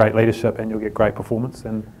culture, you need great leadership, and you'll get great performance.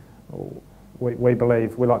 And we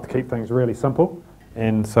believe we like to keep things really simple,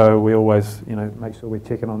 and so we always make sure we're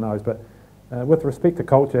checking on those. But with respect to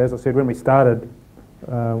culture, as I said, when we started,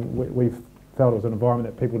 we felt it was an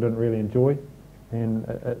environment that people didn't really enjoy, and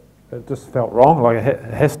it just felt wrong. Like it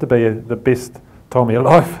has to be the best time of your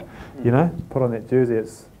life, Put on that jersey,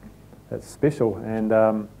 it's special.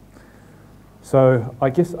 And so I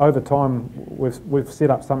guess over time we've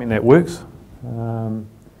set up something that works,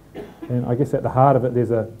 and I guess at the heart of it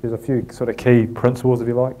there's a few sort of key principles, if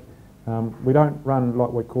you like. We don't run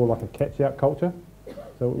like we call like a catch-out culture.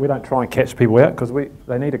 So we don't try and catch people out, because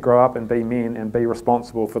they need to grow up and be men and be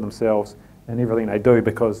responsible for themselves and everything they do,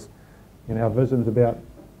 because our vision's about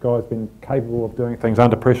guys being capable of doing things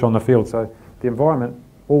under pressure on the field. So the environment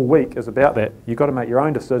all week is about that. You've got to make your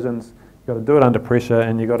own decisions, you've got to do it under pressure,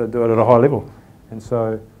 and you've got to do it at a high level. And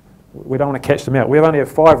so we don't want to catch them out. We only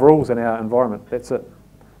have 5 rules in our environment. That's it.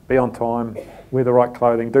 Be on time, wear the right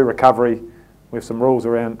clothing, do recovery. We have some rules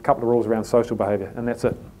around, a couple of rules around social behaviour, and that's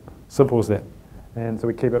it. Simple as that. And so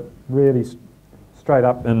we keep it really straight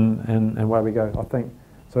up and away we go, I think.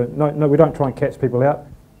 So no, we don't try and catch people out.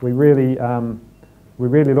 We really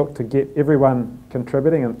look to get everyone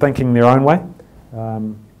contributing and thinking their own way.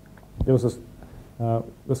 There was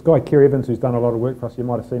this guy, Kerry Evans, who's done a lot of work for us. You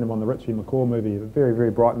might have seen him on the Richie McCaw movie. A very,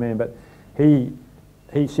 very bright man, but he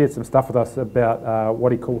shared some stuff with us about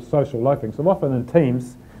what he calls social loafing. So often in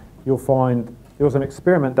teams, you'll find there was an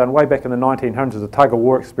experiment done way back in the 1900s, a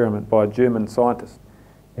tug-of-war experiment by a German scientist.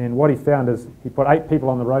 And what he found is he put 8 people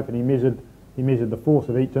on the rope, and he measured the force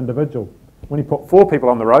of each individual. When he put 4 people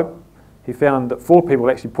on the rope, he found that 4 people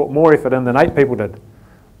actually put more effort in than 8 people did.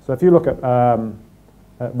 So if you look at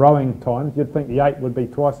rowing times, you'd think the 8 would be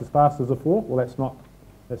twice as fast as the 4. Well, that's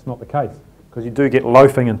not the case, because you do get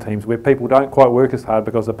loafing in teams where people don't quite work as hard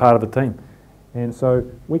because they're part of the team. And so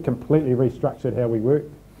we completely restructured how we work,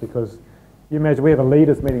 because you imagine we have a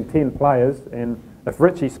leaders meeting 10 players, and if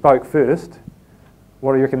Richie spoke first,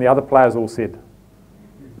 what do you reckon the other players all said?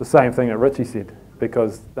 The same thing that Richie said,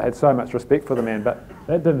 because they had so much respect for the man. But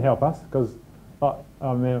that didn't help us, because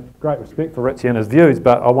I mean, great respect for Richie and his views,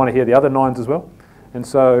 but I want to hear the other nines as well. And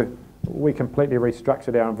so we completely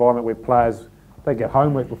restructured our environment where players, they get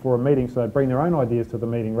homework before a meeting, so they bring their own ideas to the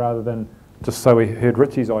meeting rather than just so we heard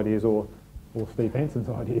Richie's ideas or Steve Hanson's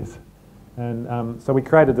ideas. And so we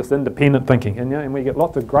created this independent thinking, and we get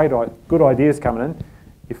lots of good ideas coming in.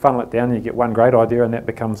 You funnel it down and you get one great idea, and that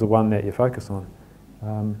becomes the one that you focus on.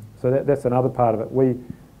 So that's another part of it.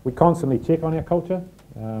 We constantly check on our culture.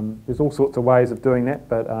 There's all sorts of ways of doing that,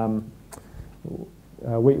 but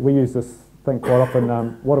we use this thing quite often.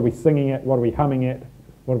 What are we singing at? What are we humming at?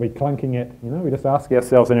 What are we clunking at? You know, we just ask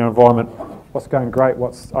ourselves in our environment, what's going great,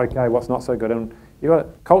 what's okay, what's not so good. And you've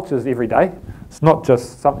got cultures every day. It's not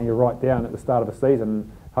just something you write down at the start of a season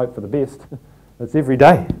and hope for the best. It's every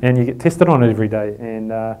day, and you get tested on it every day.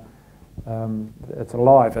 And it's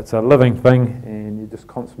alive, it's a living thing, and you just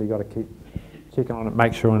constantly got to keep checking on it,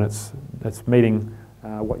 make sure and it's meeting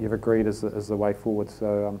what you've agreed is the way forward.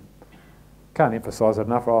 So can't emphasise it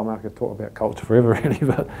enough. I could talk about culture forever, really,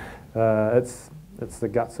 but it's the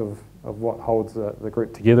guts of what holds the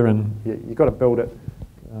group together, and you've got to build it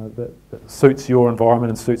that suits your environment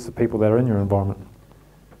and suits the people that are in your environment.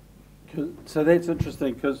 So that's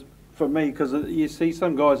interesting, because for me, because you see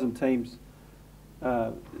some guys in teams,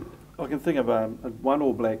 I can think of one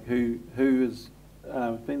All Black who has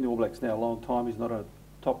been in the All Blacks now a long time. He's not a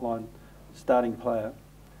top line starting player.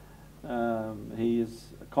 He is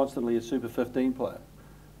constantly a Super 15 player,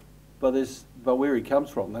 but where he comes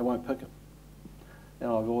from, they won't pick him. And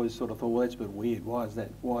I've always sort of thought, well, that's a bit weird. Why is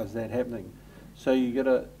that happening? So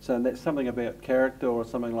so that's something about character or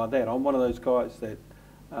something like that. I'm one of those guys that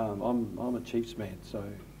I'm a Chiefs man, so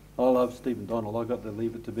I love Stephen Donald. I got the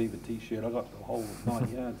Leave It to Beaver T-shirt. I got the whole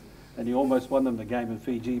 90 yards, and he almost won them the game in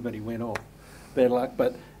Fiji, but he went off. Bad luck.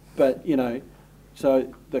 But you know,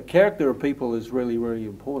 so the character of people is really, really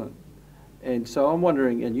important. And so I'm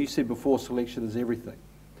wondering, and you said before, selection is everything.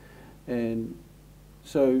 And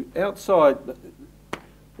so outside,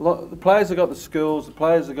 the players have got the skills, the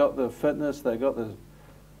players have got the fitness, they've got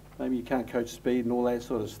maybe you can't coach speed and all that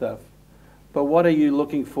sort of stuff. But what are you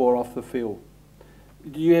looking for off the field?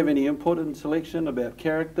 Do you have any input in selection about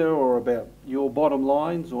character or about your bottom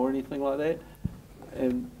lines or anything like that?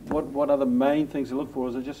 And what are the main things to look for?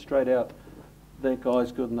 Is it just straight out, that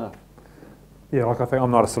guy's good enough? Yeah, like I think I'm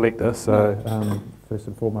not a selector, so first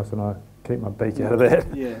and foremost, and I keep my beak out of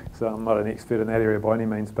that. Yeah. So I'm not an expert in that area by any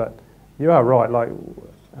means, but you are right. Like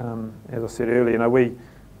as I said earlier, you know,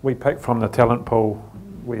 we pick from the talent pool.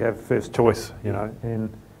 We have first choice, you know, and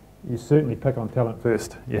you certainly pick on talent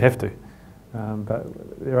first. You have to, but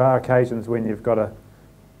there are occasions when you've got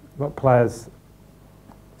players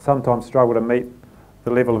sometimes struggle to meet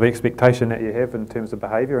the level of expectation that you have in terms of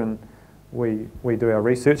behaviour, and we do our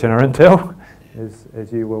research and our intel,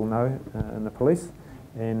 as you will know, in the police,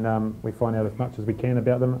 and we find out as much as we can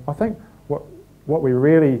about them. I think what we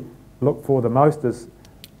really look for the most is,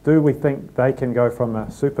 do we think they can go from a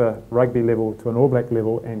Super Rugby level to an All Black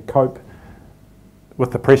level and cope with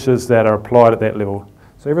the pressures that are applied at that level?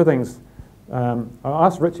 So everything's... I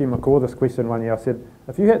asked Richie McCaw this question one year. I said,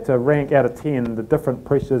 if you had to rank out of 10 the different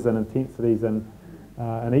pressures and intensities in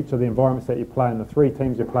each of the environments that you play in, the three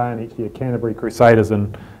teams you play in each year, Canterbury, Crusaders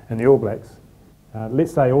and the All Blacks,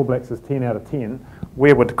 let's say All Blacks is 10 out of 10,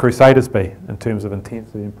 where would the Crusaders be in terms of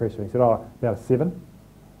intensity and pressure? He said, oh, about a 7.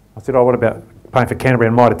 I said, oh, what about playing for Canterbury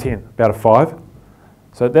and Mitre 10? About a 5.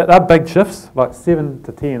 So they're big shifts, like 7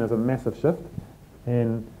 to 10 is a massive shift.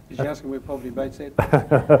 And did you ask him where Poverty Bates at?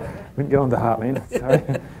 We can get on to Heartland,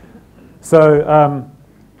 sorry. So,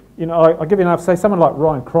 you know, I'll give you enough. Say someone like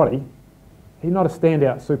Ryan Crotty, he's not a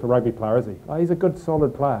standout Super Rugby player, is he? Oh, he's a good,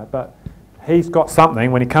 solid player, but he's got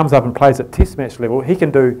something. When he comes up and plays at Test match level, he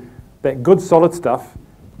can do that good, solid stuff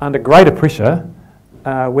under greater pressure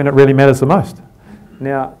when it really matters the most.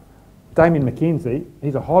 Now, Damien McKenzie,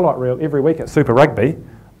 he's a highlight reel every week at Super Rugby.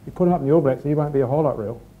 You put him up in the All Blacks, he won't be a highlight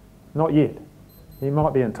reel. Not yet. He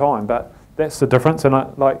might be in time, but that's the difference. And I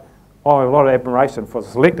have a lot of admiration for the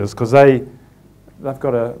selectors, because they've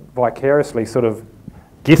got to vicariously sort of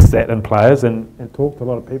guess that in players and talk to a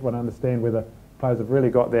lot of people and understand whether players have really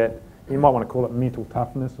got that, you might want to call it mental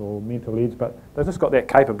toughness or mental edge, but they've just got that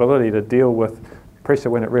capability to deal with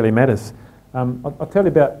pressure when it really matters. I'll tell you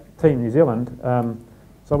about Team New Zealand.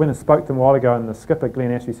 So I went and spoke to them a while ago, and the skipper,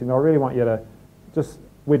 Glenn Ashley, said, I really want you to just...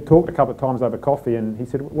 We'd talked a couple of times over coffee, and he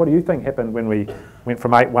said, what do you think happened when we went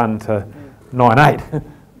from 8-1 to 9-8?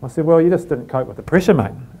 I said, well, you just didn't cope with the pressure,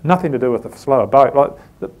 mate. Nothing to do with the slower boat.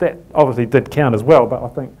 Like that obviously did count as well, but I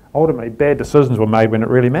think ultimately bad decisions were made when it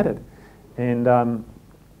really mattered. And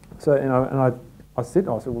so, you know, and I said,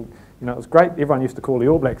 well, you know, it was great. Everyone used to call the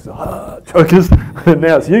All Blacks chokers, and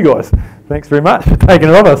now it's you guys. Thanks very much for taking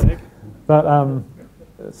it off us. But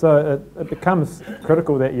so it becomes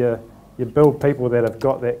critical that you build people that have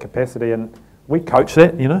got that capacity, and we coach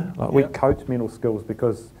that, you know, like we coach mental skills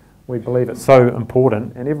because we believe it's so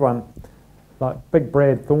important. And everyone, like Big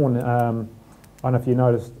Brad Thorne, I don't know if you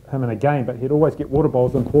noticed him in a game, but he'd always get water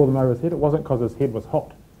bowls and pour them over his head. It wasn't because his head was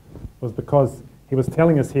hot. It was because he was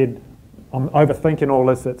telling his head, I'm overthinking all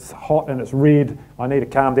this, it's hot and it's red, I need to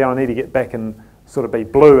calm down, I need to get back and sort of be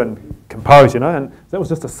blue and composed, you know. And that was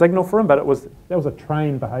just a signal for him, but that was a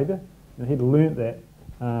trained behaviour, and he'd learnt that,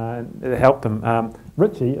 and it helped him.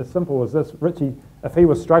 Richie, as simple as this, Richie, if he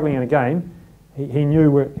was struggling in a game, he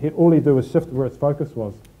knew all he'd do was shift where his focus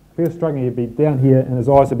was. If he was struggling, he'd be down here and his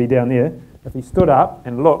eyes would be down there. If he stood up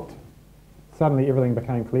and looked, suddenly everything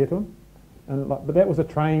became clear to him. But that was a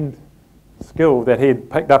trained skill that he'd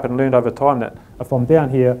picked up and learned over time, that if I'm down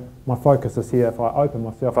here, my focus is here. If I open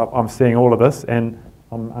myself up, I'm seeing all of this and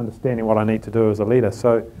I'm understanding what I need to do as a leader.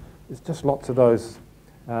 So there's just lots of those.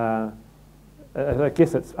 I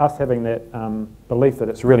guess it's us having that belief that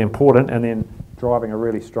it's really important, and then driving a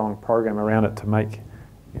really strong program around it to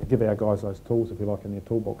give our guys those tools, if you like, in their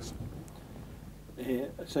toolbox. Yeah.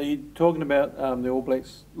 So you're talking about the All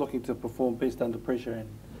Blacks looking to perform best under pressure,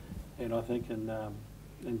 and I think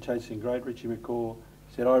in Chasing Great, Richie McCaw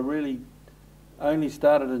said, I really only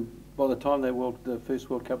started, by the time the first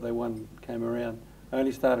World Cup they won came around, I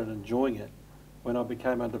only started enjoying it when I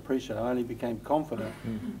became under pressure. I only became confident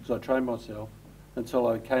because I trained myself until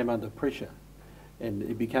I came under pressure. And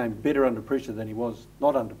he became better under pressure than he was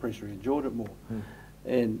not under pressure. He enjoyed it more.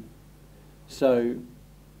 And so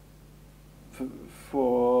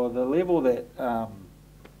for the level that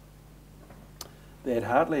that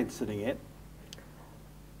Heartland's sitting at,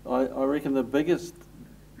 I reckon the biggest,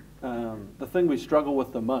 the thing we struggle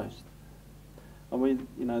with the most, I mean,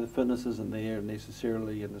 you know, the fitness isn't there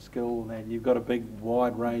necessarily, and the skill, and you've got a big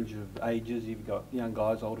wide range of ages, you've got young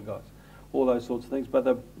guys, older guys, all those sorts of things, but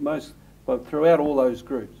but throughout all those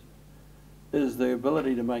groups is the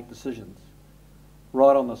ability to make decisions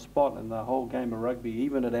right on the spot, and the whole game of rugby,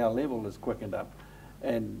 even at our level, is quickened up,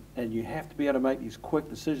 and you have to be able to make these quick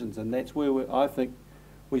decisions, and that's where I think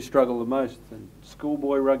we struggle the most. And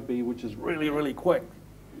schoolboy rugby, which is really, really quick,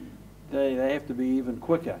 they have to be even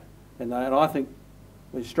quicker, and I think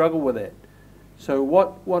we struggle with that. So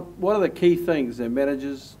what are the key things that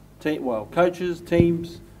managers, coaches,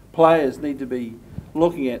 teams, players need to be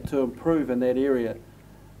looking at to improve in that area?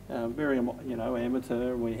 Very, you know,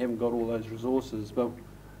 amateur, we haven't got all those resources, but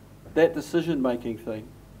that decision-making thing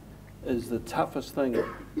is the toughest thing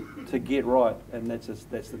to get right, and that's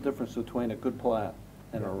the difference between a good player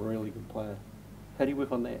and a really good player. How do you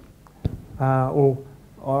work on that? Well,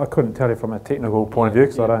 I couldn't tell you from a technical point of view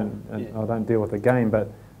because I don't deal with the game,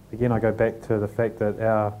 but again I go back to the fact that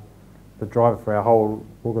the driver for our whole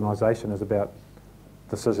organisation is about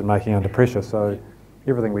decision making under pressure. So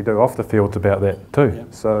everything we do off the field's about that too. Yeah.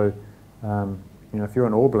 So you know, if you're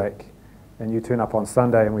an All Black and you turn up on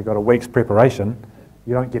Sunday and we've got a week's preparation,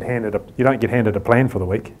 you don't get handed a plan for the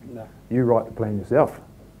week. No. You write the plan yourself,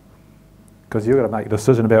 because you've got to make a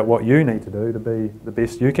decision about what you need to do to be the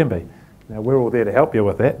best you can be. Now, we're all there to help you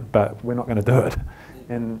with that, but we're not going to do it.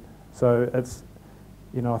 And so it's,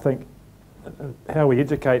 you know, I think how we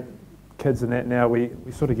educate kids in that now, we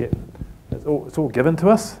sort of get, it's all given to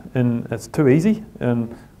us, and it's too easy,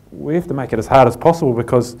 and we have to make it as hard as possible,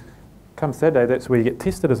 because come Saturday, that's where you get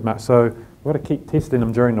tested as much. So we've got to keep testing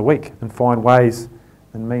them during the week and find ways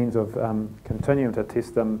and means of continuing to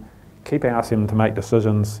test them, keep asking them to make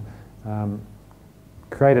decisions,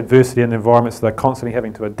 create adversity in the environment so they're constantly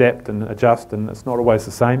having to adapt and adjust, and it's not always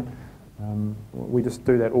the same. We just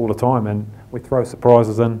do that all the time, and we throw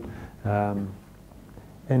surprises in,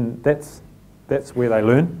 and that's where they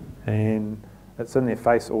learn, and it's in their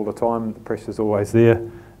face all the time. The pressure's always there,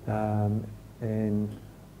 and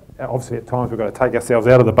obviously at times we've got to take ourselves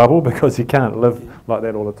out of the bubble, because you can't live like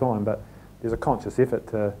that all the time, but there's a conscious effort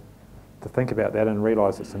to think about that and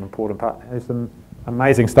realise it's an important part. There's some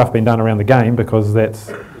amazing stuff being done around the game, because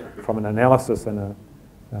that's from an analysis and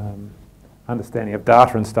a understanding of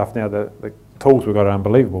data and stuff. Now the tools we've got are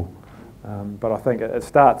unbelievable, but I think it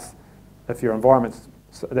starts, if your environment's,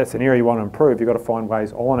 that's an area you want to improve, you've got to find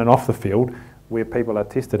ways on and off the field where people are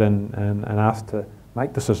tested and asked to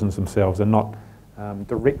make decisions themselves and not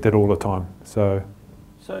directed all the time. So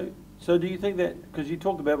do you think that, because you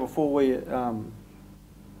talked about before where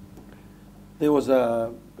there was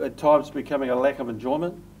at times becoming a lack of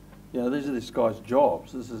enjoyment. You know, these are this guys'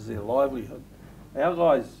 jobs. This is their livelihood. Our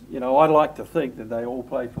guys, you know, I like to think that they all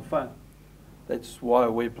play for fun. That's why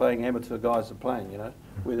we're playing amateur guys are playing, you know,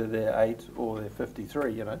 whether they're 8 or they're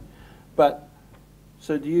 53, you know. But,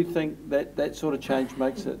 so do you think that that sort of change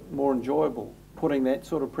makes it more enjoyable, putting that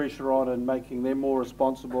sort of pressure on and making them more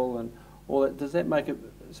responsible and all that? Does that make it,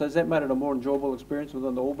 so has that made it a more enjoyable experience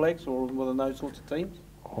within the All Blacks or within those sorts of teams?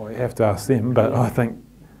 Oh, you have to ask them, but I think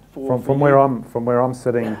from where I'm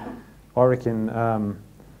sitting, I reckon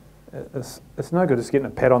it's no good just getting a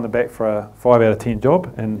pat on the back for a 5 out of 10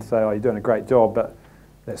 job and say, oh, you're doing a great job, but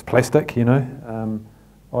that's plastic, you know.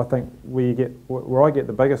 I think where I get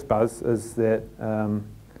the biggest buzz is that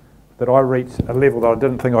that I reach a level that I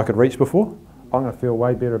didn't think I could reach before. I'm going to feel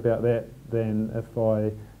way better about that than if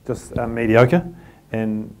I just am mediocre.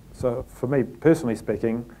 And so for me, personally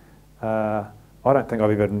speaking, I don't think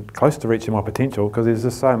I've even close to reaching my potential because there's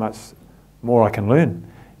just so much more I can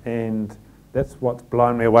learn. And that's what's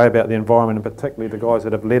blown me away about the environment, and particularly the guys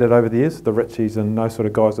that have led it over the years, the Richies and those sort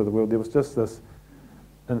of guys of the world. There was just this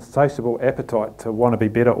insatiable appetite to want to be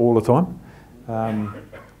better all the time.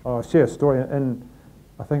 I'll share a story. And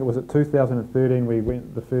I think it was at 2013 we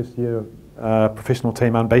went the first year professional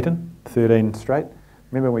team unbeaten, 13 straight.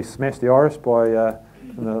 Remember we smashed the Irish by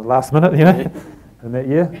in the last minute, you know, in that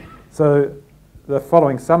year. So the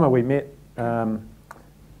following summer we met the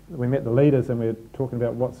leaders and we were talking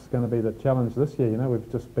about what's going to be the challenge this year. You know,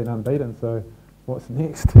 we've just been unbeaten, so what's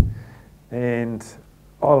next? And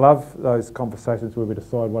I love those conversations where we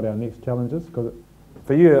decide what our next challenge is, because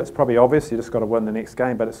for you it's probably obvious, you just got to win the next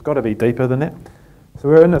game, but it's got to be deeper than that. So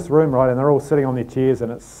we're in this room, right, and they're all sitting on their chairs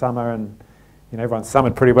and it's summer and, you know, everyone's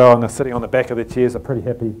summered pretty well and they're sitting on the back of their chairs, they're pretty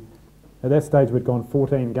happy. At that stage we'd gone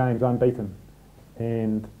 14 games unbeaten,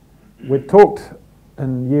 and we'd talked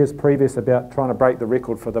in years previous about trying to break the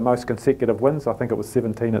record for the most consecutive wins. I think it was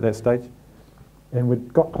 17 at that stage. And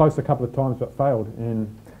we'd got close a couple of times but failed.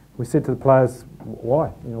 And we said to the players,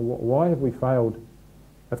 why? You know, why have we failed?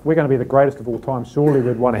 If we're going to be the greatest of all time, surely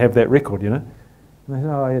we'd want to have that record, you know? And they said,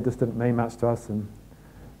 oh, yeah, it just didn't mean much to us. And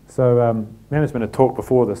so management had talked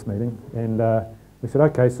before this meeting, and we said,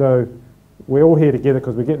 okay, so we're all here together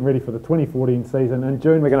because we're getting ready for the 2014 season. In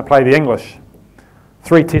June, we're going to play the English.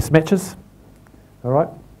 3 test matches. All right.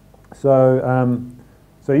 So,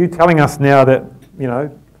 so you telling us now that, you know,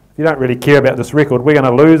 if you don't really care about this record, we're going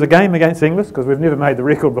to lose a game against English because we've never made the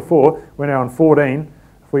record before. We're now on 14.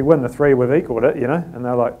 If we win the 3, we've equalled it, you know. And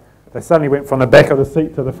they're like, they suddenly went from the back of the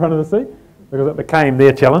seat to the front of the seat because it became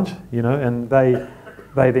their challenge, you know. And they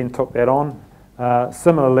then took that on.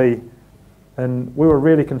 Similarly, and we were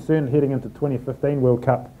really concerned heading into 2015 World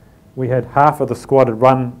Cup. We had half of the squad had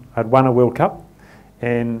won a World Cup,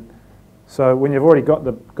 and so when you've already got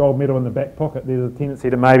the gold medal in the back pocket, there's a tendency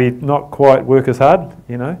to maybe not quite work as hard,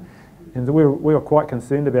 you know. And so we were quite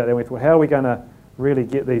concerned about that. We thought, how are we going to really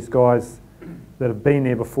get these guys that have been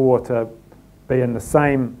there before to be in the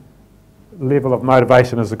same level of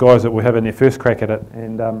motivation as the guys that were having their first crack at it?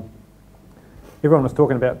 And everyone was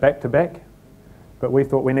talking about back-to-back, but we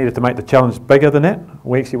thought we needed to make the challenge bigger than that.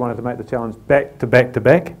 We actually wanted to make the challenge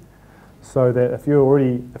back-to-back-to-back, so that if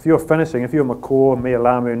you're finishing, if you're McCaw,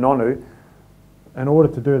 Mialamu, Nonu, in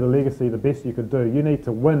order to do the legacy the best you could do, you need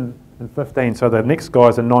to win in 15 so the next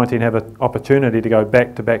guys in 19 have an opportunity to go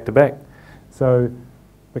back to back to back. So,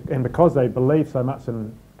 and because they believe so much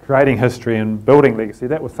in creating history and building legacy,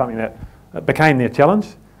 that was something that became their challenge.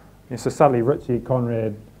 And so suddenly Richie,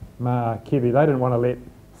 Conrad, Ma, Kevy, they didn't want to let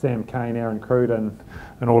Sam Kane, Aaron Cruden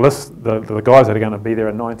and all this, the guys that are going to be there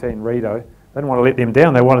in 19, Rito, they didn't want to let them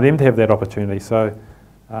down. They wanted them to have that opportunity. So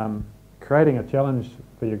creating a challenge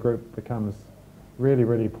for your group becomes really,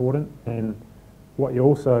 really important. And what you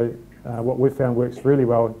also, what we've found works really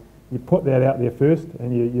well, you put that out there first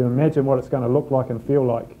and you imagine what it's going to look like and feel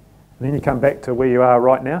like. And then you come back to where you are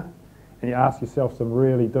right now and you ask yourself some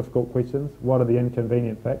really difficult questions. What are the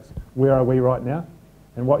inconvenient facts? Where are we right now?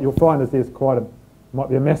 And what you'll find is there's might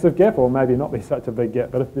be a massive gap or maybe not be such a big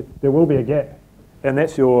gap, but there will be a gap. And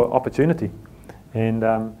that's your opportunity. And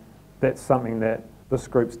that's something that this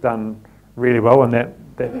group's done really well, and that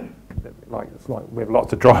it's like we have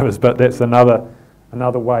lots of drivers, but that's another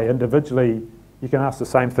way. Individually, you can ask the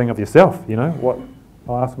same thing of yourself. You know, what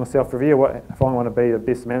I ask myself every year: if I want to be the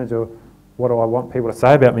best manager, what do I want people to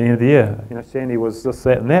say about me at the end of the year? You know, Shandy was this,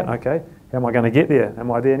 that, and that. Okay, how am I going to get there?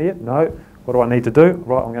 Am I there yet? No. What do I need to do?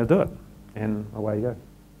 Right, I'm going to do it, and away you go.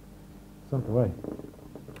 Simple way.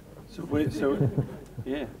 So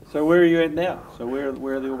where are you at now? So where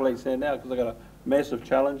are the All Blacks at now? Because they've got a massive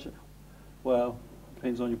challenge. Well,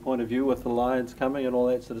 depends on your point of view with the Lions coming and all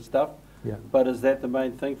that sort of stuff. Yeah. But is that the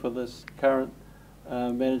main thing for this current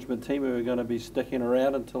management team who are going to be sticking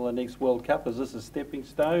around until the next World Cup? Is this a stepping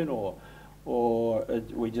stone, or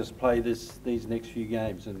we just play these next few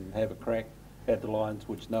games and have a crack at the Lions,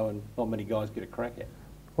 which not many guys get a crack at?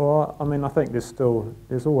 Well, I mean, I think there's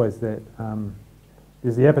always that,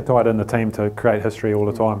 there's the appetite in the team to create history all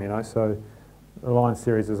the time, you know, so the Lions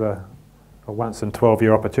series is a once in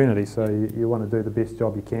 12-year opportunity, so you want to do the best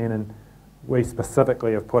job you can, and we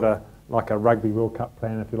specifically have put a Rugby World Cup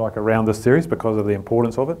plan, if you like, around this series because of the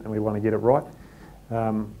importance of it, and we want to get it right.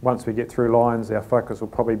 Once we get through Lions, our focus will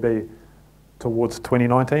probably be towards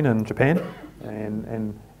 2019 in Japan,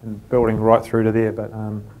 and building right through to there, but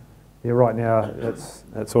yeah, right now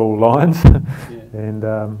it's all Lions, and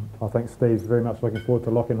I think Steve's very much looking forward to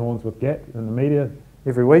locking horns with Gat in the media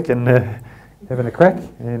every week and having a crack,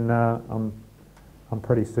 and I'm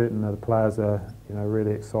pretty certain that the players are, you know,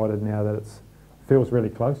 really excited now that it feels really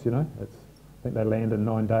close. You know, I think they land in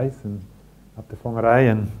 9 days and up to Whangarei,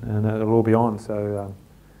 and it'll all be on. So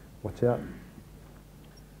watch out.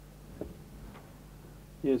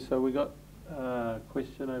 Yeah. So we got a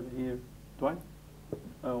question over here, Dwayne.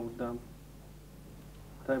 Old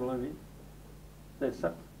table over here. That's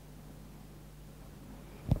up.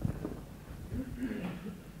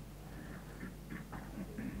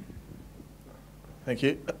 Thank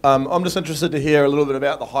you. I'm just interested to hear a little bit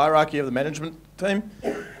about the hierarchy of the management team,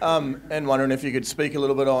 and wondering if you could speak a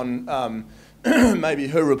little bit on maybe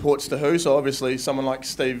who reports to who. So obviously someone like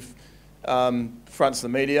Steve fronts the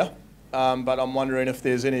media, but I'm wondering if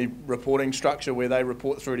there's any reporting structure where they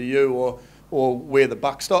report through to you, or where the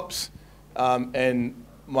buck stops, and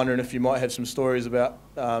wondering if you might have some stories about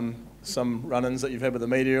some run-ins that you've had with the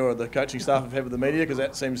media or the coaching staff have had with the media, because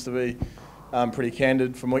that seems to be pretty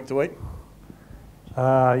candid from week to week.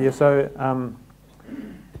 Yeah, so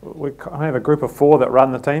I have a group of 4 that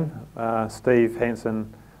run the team, Steve,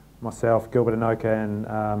 Hansen, myself, Gilbert Anoka,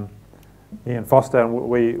 and Ian Foster, and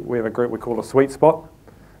we have a group we call a sweet spot,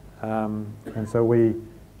 and so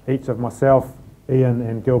each of myself, Ian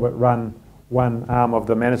and Gilbert run one arm of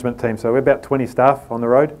the management team, so we're about 20 staff on the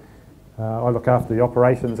road. I look after the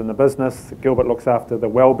operations and the business. Gilbert looks after the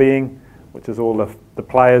well-being, which is all the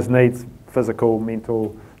players' needs, physical,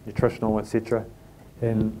 mental, nutritional, etc.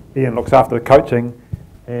 And Ian looks after the coaching.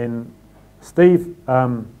 And Steve,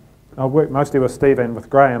 I work mostly with Steve and with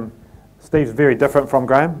Graham. Steve's very different from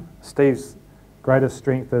Graham. Steve's greatest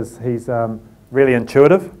strength is he's really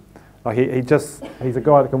intuitive. Like he's a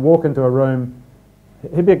guy that can walk into a room.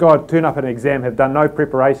 He'd be a guy who'd turn up at an exam, have done no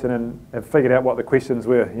preparation, and have figured out what the questions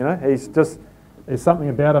were. You know, there's something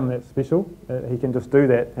about him that's special. He can just do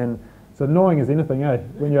that, and it's annoying as anything, eh?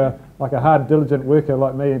 When you're like a hard, diligent worker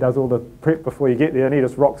like me, he does all the prep before you get there, and he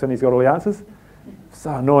just rocks in. He's got all the answers.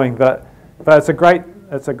 So annoying, but it's a great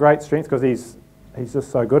strength because he's just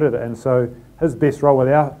so good at it. And so his best role with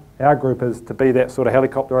our group is to be that sort of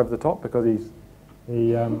helicopter over the top, because he's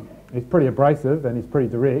pretty abrasive and he's pretty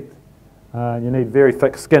direct. You need very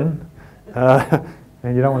thick skin,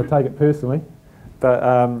 and you don't want to take it personally. But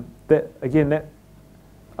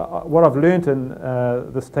what I've learnt in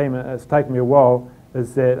this team, it's taken me a while,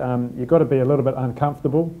 is that you've got to be a little bit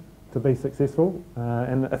uncomfortable to be successful.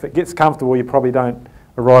 And if it gets comfortable, you probably don't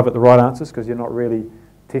arrive at the right answers because you're not really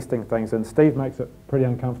testing things. And Steve makes it pretty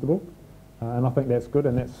uncomfortable, and I think that's good,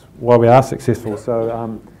 and that's why we are successful.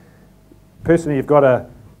 So personally, you've got to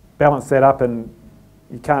balance that up, and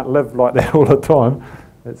you can't live like that all the time.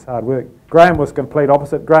 It's hard work. Graham was complete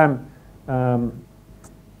opposite. Graham,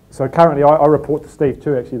 so currently I report to Steve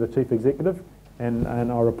too, actually, the chief executive, and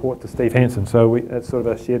I report to Steve Hansen. So it's sort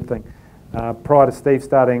of a shared thing. Prior to Steve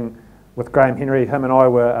starting with Graham Henry, him and I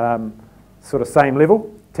were sort of same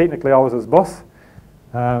level. Technically, I was his boss.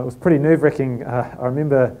 It was pretty nerve-wracking. I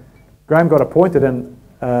remember Graham got appointed, and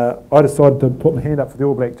I decided to put my hand up for the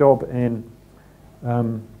All Black job, and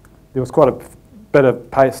there was quite a bit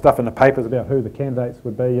of stuff in the papers about who the candidates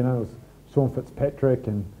would be. You know, it was Sean Fitzpatrick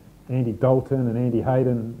and Andy Dalton and Andy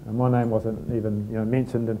Hayden, and my name wasn't even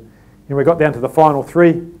mentioned. And we got down to the final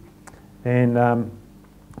 3, and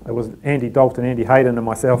it was Andy Dalton, Andy Hayden, and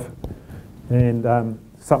myself. And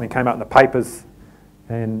something came out in the papers,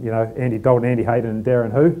 and Andy Dalton, Andy Hayden, and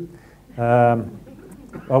Darren Who.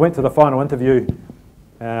 I went to the final interview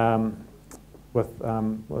with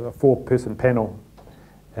a 4-person panel,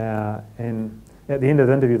 and at the end of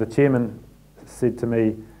the interview, the chairman said to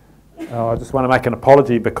me, I just want to make an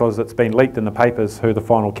apology because it's been leaked in the papers who the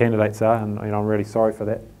final candidates are, and I'm really sorry for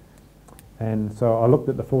that. And so I looked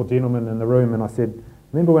at the 4 gentlemen in the room and I said,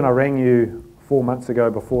 remember when I rang you 4 months ago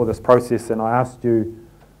before this process and I asked you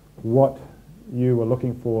what you were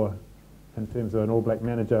looking for in terms of an All Black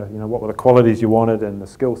manager, you know, what were the qualities you wanted and the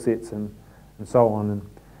skill sets and so on.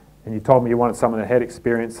 And you told me you wanted someone that had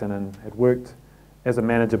experience and had worked as a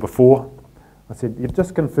manager before. I said, you've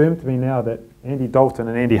just confirmed to me now that Andy Dalton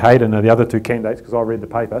and Andy Hayden are the other two candidates, because I read the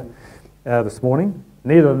paper this morning.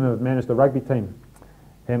 Neither of them have managed a rugby team.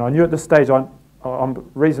 And I knew at this stage I'm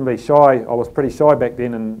reasonably shy. I was pretty shy back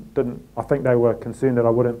then and I think they were concerned that I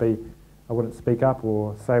wouldn't speak up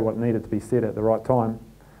or say what needed to be said at the right time.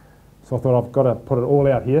 So I thought, I've got to put it all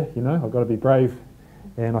out here, you know, I've got to be brave.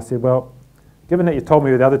 And I said, well, given that you told me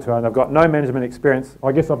the other two and I've got no management experience,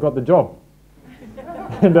 I guess I've got the job.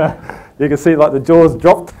 And you can see like the jaws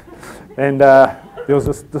dropped, and there was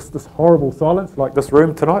this horrible silence, like this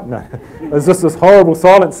room tonight. No, it was just this horrible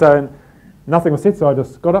silence, and nothing was said, so I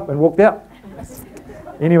just got up and walked out.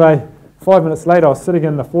 Anyway, 5 minutes later, I was sitting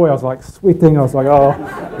in the foyer, I was like sweating, I was like, oh,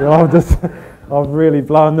 you know, I've really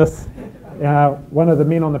blown this. One of the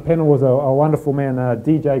men on the panel was a wonderful man,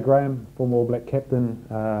 DJ Graham, former All Black captain,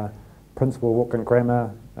 principal of Auckland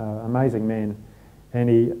Grammar, amazing man. And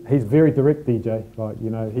he's very direct, DJ, like, you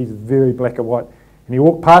know, he's very black and white. And he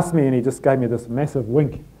walked past me and he just gave me this massive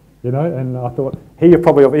wink, you know, and I thought, he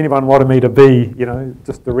probably of anyone wanted me to be, you know,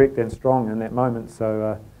 just direct and strong in that moment.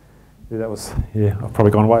 So yeah, that was, yeah, I've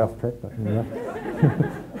probably gone way off track, but you know.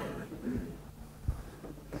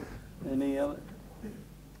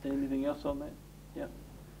 Anything else on that? Yeah.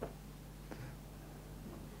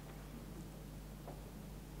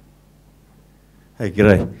 Hey,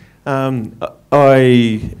 g'day.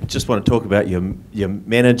 I just want to talk about your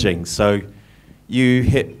managing. So you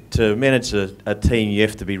had to manage a team, you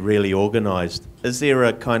have to be really organised. Is there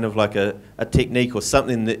a kind of like a technique or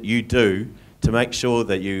something that you do to make sure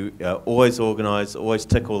that you are always organised, always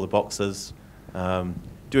tick all the boxes, do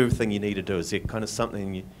everything you need to do? Is there kind of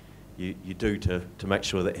something you do to make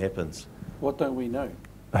sure that happens? What don't we know?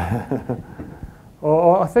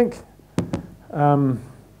 Well, I think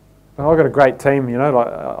I've got a great team, you know, like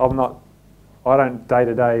I don't day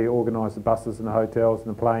to day organise the buses and the hotels and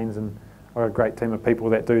the planes, and I've got a great team of people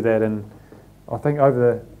that do that. And I think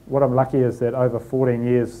what I'm lucky is that over 14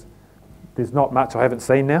 years, there's not much I haven't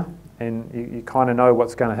seen now, and you kind of know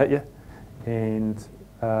what's going to hit you. And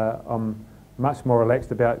I'm much more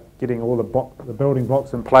relaxed about getting all the building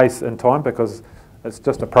blocks in place in time, because it's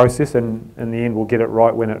just a process, and in the end we'll get it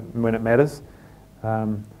right when it matters.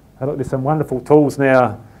 Look, there's some wonderful tools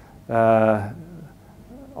now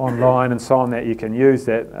online and so on that you can use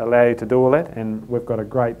that allow you to do all that, and we've got a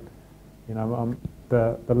great, you know,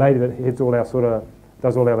 the lady that heads all our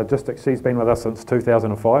does all our logistics, she's been with us since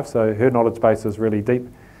 2005, so her knowledge base is really deep.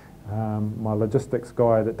 My logistics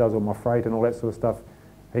guy that does all my freight and all that sort of stuff,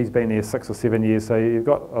 he's been there 6 or 7 years, so you've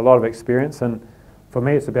got a lot of experience. And for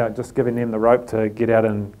me, it's about just giving them the rope to get out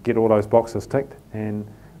and get all those boxes ticked. And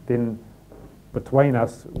then between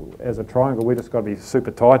us as a triangle, we just got to be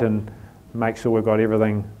super tight and make sure we've got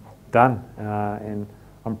everything done. And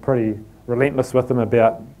I'm pretty relentless with them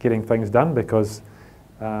about getting things done, because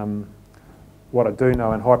what I do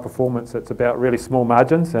know in high performance, it's about really small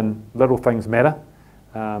margins and little things matter.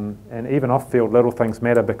 And even off-field, little things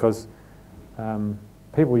matter, because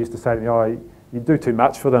people used to say to me, oh, you do too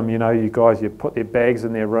much for them, you know, you guys, you put their bags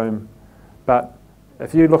in their room. But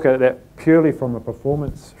if you look at that purely from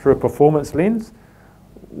through a performance lens,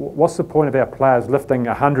 what's the point of our players lifting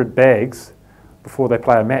 100 bags before they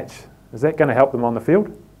play a match? Is that going to help them on the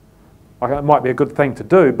field? It might be a good thing to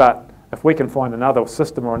do, but if we can find another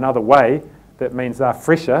system or another way that means they're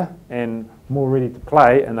fresher and more ready to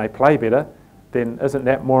play and they play better, then isn't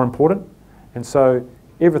that more important? And so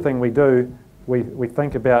everything we do, we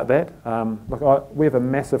think about that. Look, we have a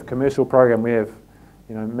massive commercial program. We have,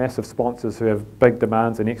 you know, massive sponsors who have big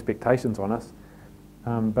demands and expectations on us.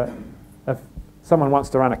 But if someone wants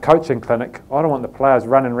to run a coaching clinic, I don't want the players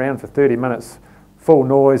running around for 30 minutes, full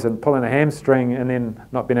noise and pulling a hamstring and then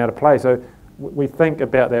not being able to play. So we think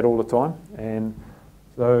about that all the time. And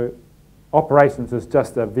so operations is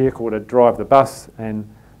just a vehicle to drive the bus. And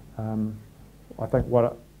I think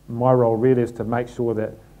what my role really is to make sure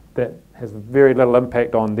that that has very little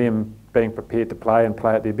impact on them being prepared to play and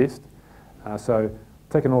play at their best. So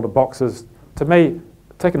ticking all the boxes, to me,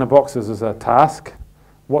 ticking the boxes is a task.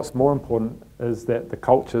 What's more important is that the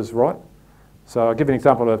culture's right. So I'll give you an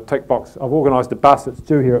example of a tick box. I've organised a bus that's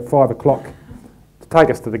due here at 5 o'clock to take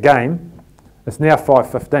us to the game. It's now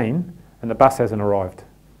 5:15 and the bus hasn't arrived.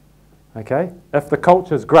 Okay? If the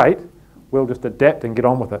culture's great, we'll just adapt and get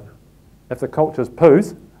on with it. If the culture's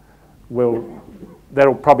poos,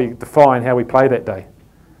 that'll probably define how we play that day.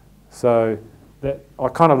 So I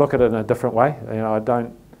kind of look at it in a different way. You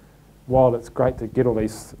know, while it's great to get all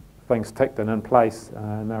these things ticked and in place,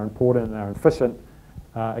 and they're important and they're efficient.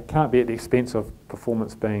 It can't be at the expense of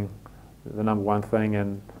performance being the number one thing,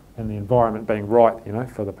 and the environment being right, you know,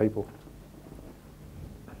 for the people.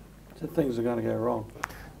 So things are going to go wrong.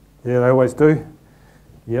 Yeah, they always do.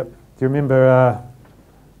 Yep. Do you remember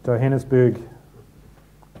Johannesburg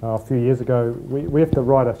a few years ago? We have to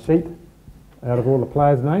write a sheet out of all the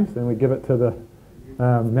players' names, and we give it to the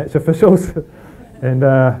match officials. And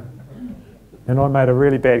I made a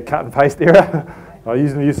really bad cut and paste error. I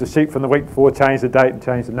usually use the sheet from the week before, change the date and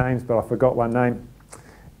change the names, but I forgot one name.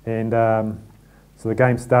 And so the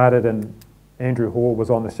game started, and Andrew Hall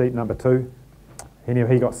was on the sheet, number 2.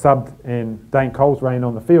 He got subbed, and Dane Coles ran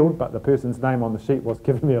on the field, but the person's name on the sheet was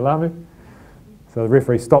Kevin Mialamu. So the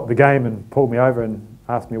referee stopped the game and pulled me over and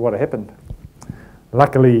asked me what had happened.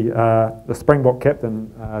 Luckily, the Springbok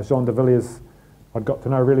captain, Jean de Villiers, I'd got to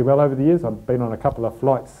know really well over the years. I'd been on a couple of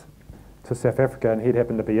flights to South Africa, and he'd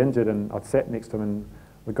happened to be injured, and I'd sat next to him, and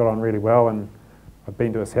we got on really well, and I'd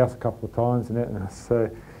been to his house a couple of times and that. And so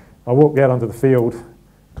I walked out onto the field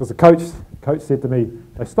because the coach said to me,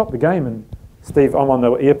 they stopped the game, and Steve, I'm on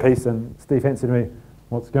the earpiece, and Steve Hansen to me,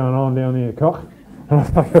 what's going on down there, cock?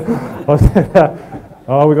 I said,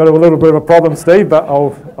 oh, we've got a little bit of a problem, Steve, but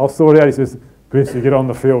I'll sort it out. He says, best you get on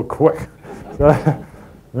the field quick. So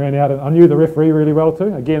ran out, and I knew the referee really well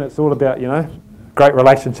too. Again, it's all about, you know, great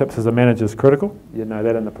relationships as a manager is critical. You know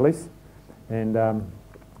that in the police. And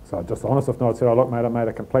so I just honest, if not, I said, oh look mate, I made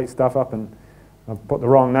a complete stuff up and I put the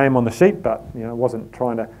wrong name on the sheet, but you know, wasn't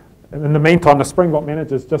trying to. And in the meantime, the Springbok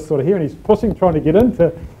manager's just sort of here, and he's pushing, trying to get in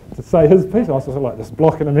to say his piece. I was sort of like just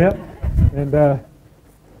blocking him out.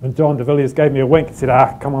 And John de Villiers gave me a wink and said,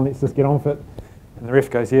 come on, let's just get on with it. And the ref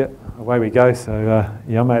goes, yeah, away we go. So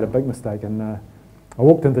yeah, I made a big mistake. And I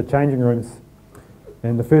walked into the changing rooms,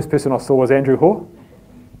 and the first person I saw was Andrew Hall,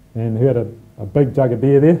 and he had a big jug of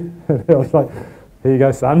beer there. I was like, here you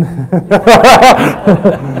go, son.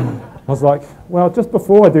 I was like, well, just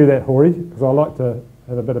before I do that, Hori, because I like to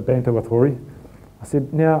have a bit of banter with Hori, I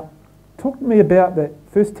said, now, talk to me about that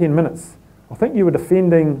first 10 minutes. I think you were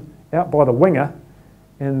defending out by the winger,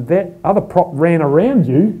 and that other prop ran around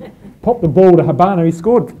you, popped the ball to Habana, he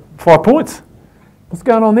scored 5 points. What's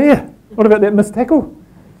going on there? What about that missed tackle?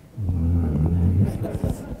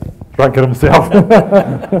 Drunk it himself.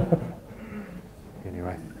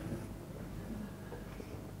 Anyway.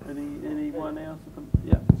 Anyone else?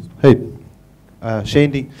 Yeah. Hey,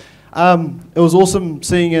 Shandy. It was awesome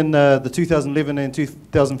seeing in the 2011 and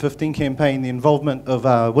 2015 campaign the involvement of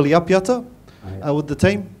Willie Apiata with the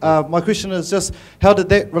team. My question is just, how did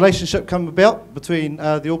that relationship come about between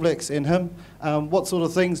the All Blacks and him? What sort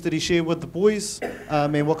of things did he share with the boys,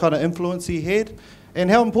 and what kind of influence he had? And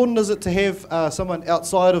how important is it to have someone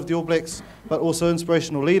outside of the All Blacks but also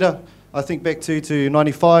inspirational leader? I think back to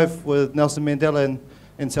 95 with Nelson Mandela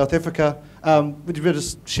in South Africa. Would you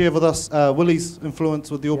just share with us Willie's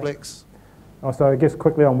influence with the All Blacks? Oh, so I guess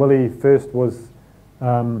quickly on Willie first was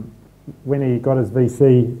when he got his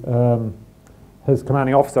VC, his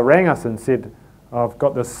commanding officer rang us and said, I've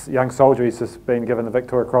got this young soldier, he's just been given the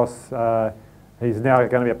Victoria Cross. He's now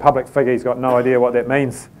going to be a public figure, he's got no idea what that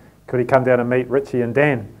means. Could he come down and meet Richie and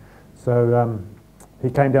Dan? So he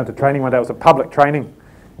came down to training one day. It was a public training,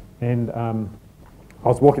 and I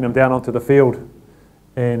was walking him down onto the field,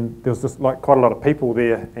 and there was just like quite a lot of people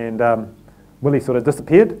there, and Willie sort of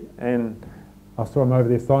disappeared, and I saw him over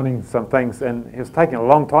there signing some things, and he was taking a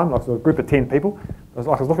long time, like it was a group of 10 people. I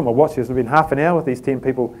was looking at my watch, there's been half an hour with these 10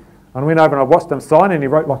 people, and I went over and I watched him sign, and he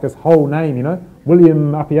wrote like his whole name, you know,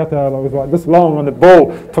 William Apiata. It was like this long on the ball,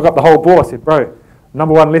 took up the whole ball. I said, bro,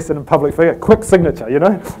 number one lesson in public figure, quick signature, you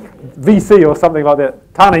know, VC or something like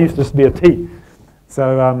that. Tana used to just be a T.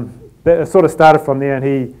 So that sort of started from there, and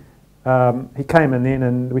he came in then,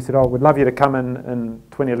 and we said, oh, we'd love you to come in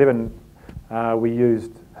 2011. We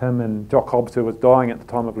used him and Jock Hobbs, who was dying at the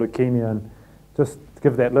time of leukemia, and just to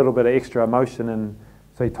give that little bit of extra emotion, and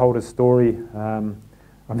so he told his story. I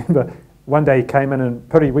remember one day he came in, and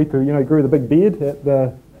Piri Wipu, you know, grew the big beard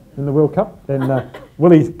in the World Cup, and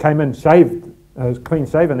Willie came in shaved. He was clean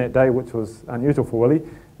shaven that day, which was unusual for Willie,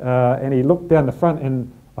 and he looked down the front,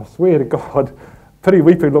 and I swear to God, Piri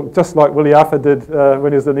Wipu looked just like Willie Arthur did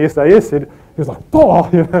when he was in the SAS. He was like, oh,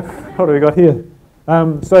 you know, what have we got here?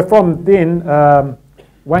 So from then,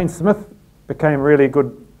 Wayne Smith became really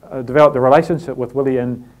good, developed a relationship with Willie,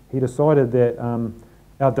 and he decided that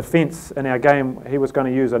our defence in our game, he was going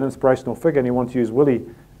to use an inspirational figure, and he wanted to use Willie,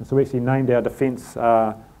 and so we actually named our defence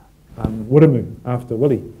Wuramu after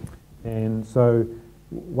Willie. And so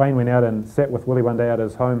Wayne went out and sat with Willie one day at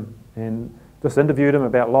his home and just interviewed him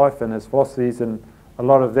about life and his philosophies, and a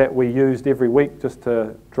lot of that we used every week just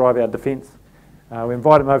to drive our defence. We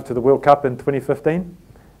invited them over to the World Cup in 2015,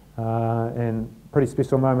 and pretty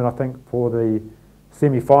special moment, I think, for the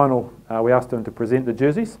semi-final. We asked them to present the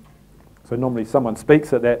jerseys. So normally someone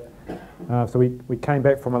speaks at that. So we came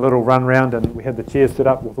back from a little run round and we had the chairs set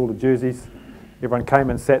up with all the jerseys. Everyone came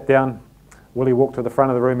and sat down. Willie walked to the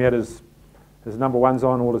front of the room. He had his number ones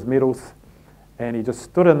on, all his medals, and he just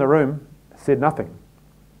stood in the room, said nothing.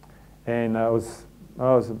 And it was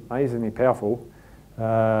amazingly powerful.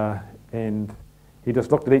 And he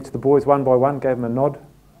just looked at each of the boys one by one, gave them a nod,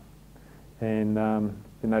 and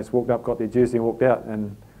then they just walked up, got their jersey and walked out,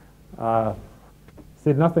 and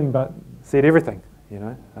said nothing but said everything. You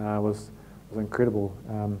know, was incredible.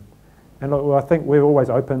 And look, I think we're always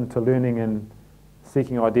open to learning and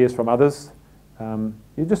seeking ideas from others.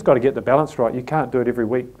 You just got to get the balance right. You can't do it every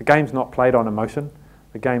week. The game's not played on emotion.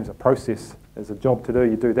 The game's a process. There's a job to do.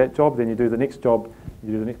 You do that job, then you do the next job.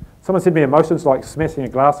 You do the next. Someone said to me, emotion's like smashing a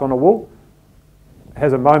glass on a wall. It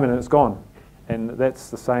has a moment and it's gone. And that's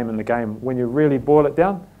the same in the game. When you really boil it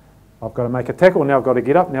down, I've got to make a tackle, now I've got to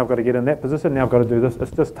get up, now I've got to get in that position, now I've got to do this.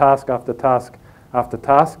 It's just task after task after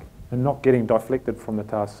task and not getting deflected from the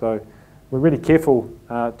task. So we're really careful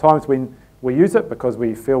times when we use it because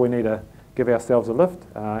we feel we need to give ourselves a lift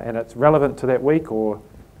and it's relevant to that week, or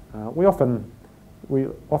we often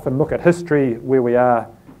look at history where we are.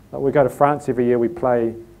 We go to France every year, we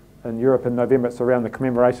play in Europe in November, it's around the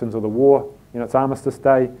commemorations of the war, you know, it's Armistice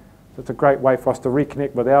Day. So it's a great way for us to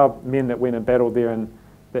reconnect with our men that went and battled there and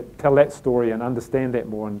tell that story and understand that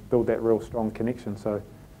more and build that real strong connection. So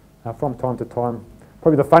from time to time,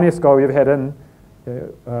 probably the funniest guy we ever had in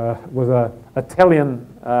was an Italian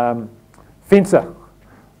fencer.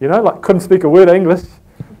 You know, like couldn't speak a word of English.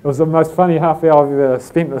 It was the most funny half hour I've ever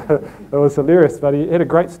spent. It was hilarious, but he had a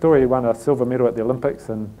great story. He won a silver medal at the Olympics,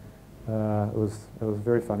 and it was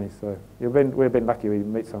very funny. So we've been lucky. We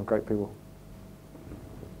meet some great people.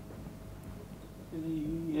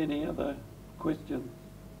 Any other questions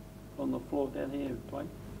on the floor down here, Blake?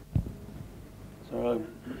 Sorry,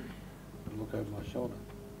 I look over my shoulder.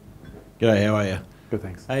 G'day, how are you? Good,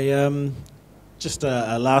 thanks. Hey, just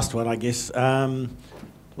a last one, I guess.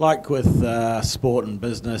 Like with sport and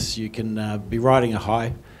business, you can be riding a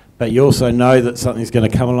high, but you also know that something's going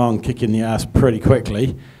to come along and kick you in the ass pretty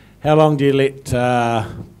quickly. How long do you let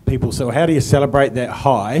people, so how do you celebrate that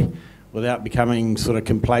high without becoming sort of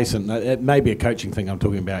complacent? It may be a coaching thing I'm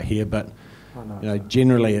talking about here, but you know,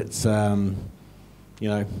 generally it's, you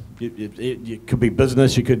know, it could be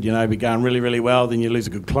business, you could, you know, be going really, really well, then you lose a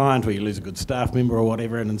good client or you lose a good staff member or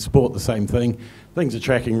whatever, and in sport the same thing. Things are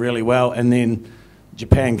tracking really well, and then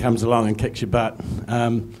Japan comes along and kicks your butt.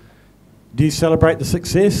 Do you celebrate the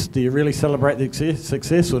success? Do you really celebrate the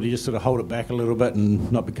success, or do you just sort of hold it back a little bit and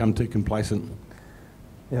not become too complacent?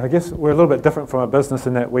 Yeah, I guess we're a little bit different from a business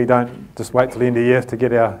in that we don't just wait till the end of the year to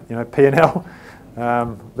get our, you know, P&L.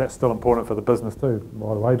 That's still important for the business too,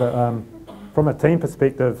 by the way. But from a team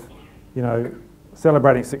perspective, you know,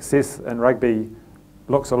 celebrating success in rugby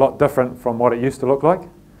looks a lot different from what it used to look like.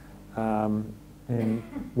 And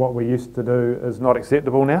what we used to do is not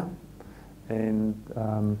acceptable now.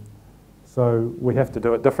 And so we have to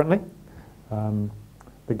do it differently.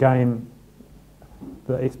 The game,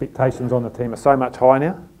 the expectations on the team are so much higher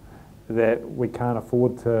now that we can't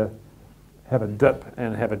afford to have a dip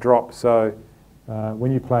and have a drop. So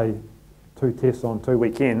when you play 2 tests on 2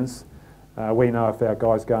 weekends, we know if our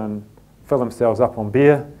guys go and fill themselves up on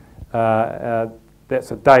beer,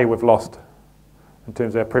 that's a day we've lost in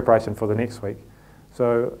terms of our preparation for the next week.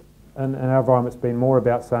 So in our environment, it's been more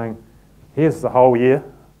about saying, here's the whole year.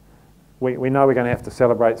 We know we're going to have to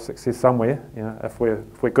celebrate success somewhere, you know, if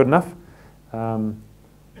we're good enough.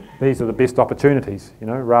 These are the best opportunities, you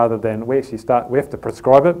know, rather than we have to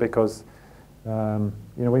prescribe it because, you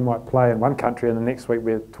know, we might play in one country and the next week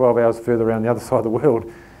we're 12 hours further around the other side of the world.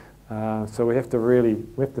 So we have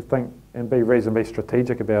to think and be reasonably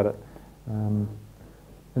strategic about it.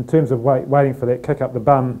 In terms of waiting for that kick up the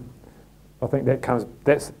bum, I think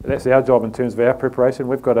that's our job in terms of our preparation.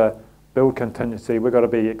 We've got to build contingency. We've got to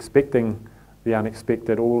be expecting the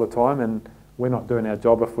unexpected all the time, and we're not doing our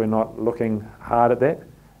job if we're not looking hard at that.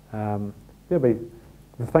 There'll be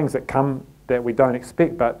the things that come that we don't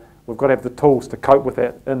expect, but we've got to have the tools to cope with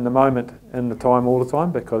that in the moment, in the time, all the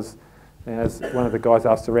time, because as one of the guys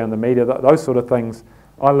asked around the media, those sort of things,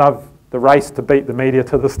 I love the race to beat the media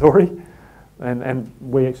to the story, and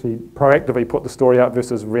we actually proactively put the story out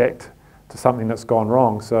versus react to something that's gone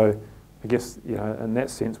wrong. So I guess, you know, in that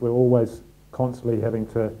sense, we're always constantly having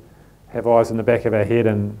to have eyes in the back of our head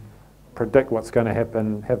and predict what's going to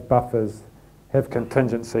happen, have buffers, have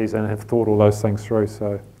contingencies and have thought all those things through.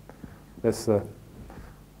 So that's I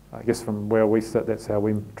guess from where we sit, that's how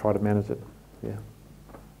we try to manage it. Yeah.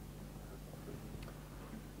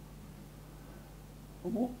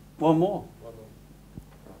 One more.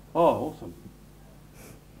 Oh, awesome.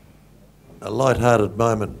 A light-hearted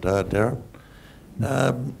moment, Darren.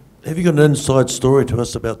 Have you got an inside story to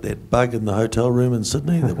us about that bug in the hotel room in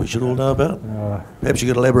Sydney that we should all know about? Perhaps you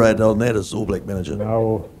could elaborate on that as All Black manager.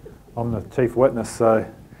 No, I'm the chief witness, so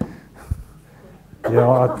yeah,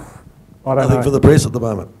 I don't know. Nothing for the press at the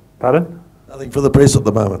moment. Pardon? Nothing for the press at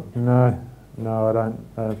the moment. No, I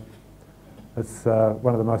don't. It's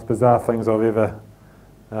one of the most bizarre things I've ever.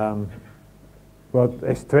 Well,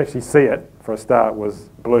 to actually see it for a start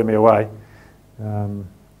blew me away.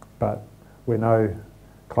 But we're no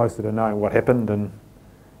closer to knowing what happened, and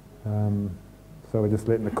so we're just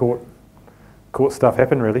letting the court stuff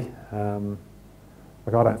happen, really.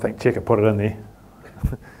 Like, I don't think Checker put it in there,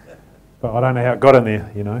 but I don't know how it got in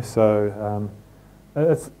there, you know. So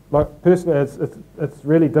it's like, personally, it's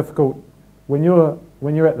really difficult when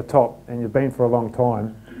you're at the top and you've been for a long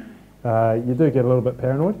time. You do get a little bit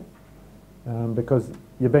paranoid because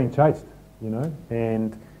you're being chased, you know,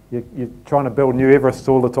 and you're trying to build new Everests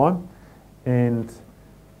all the time. And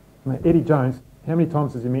I mean, Eddie Jones, how many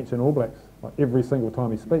times does he mention All Blacks? Like every single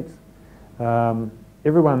time he speaks.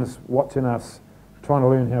 Everyone's watching us, trying to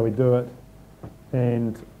learn how we do it,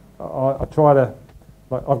 and I try to,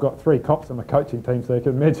 like, I've got 3 cops on my coaching team, so you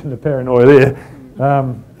can imagine the paranoia there.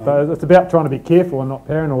 But it's about trying to be careful and not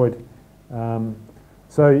paranoid.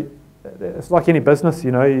 So it's like any business,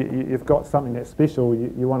 you know, you've got something that's special,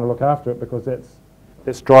 you want to look after it because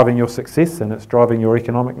that's driving your success and it's driving your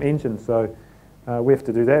economic engine. So we have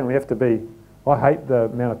to do that, and we have to be, I hate the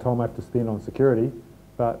amount of time I have to spend on security,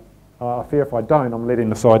 but I fear if I don't, I'm letting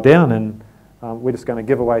the side down, and we're just going to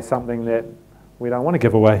give away something that we don't want to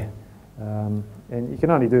give away. And you can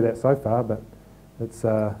only do that so far, but it's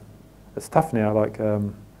tough now. Like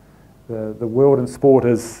the world in sport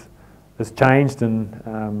has changed, and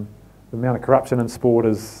the amount of corruption in sport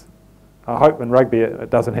is, I hope in rugby it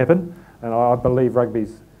doesn't happen, and I believe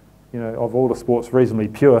rugby's, you know, of all the sports, reasonably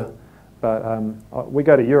pure. But we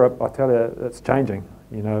go to Europe, I tell you, it's changing.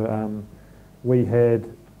 You know, we had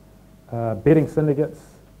betting syndicates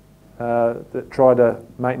that tried to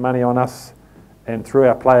make money on us and through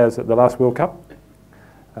our players at the last World Cup.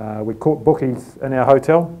 We caught bookies in our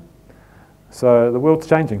hotel. So the world's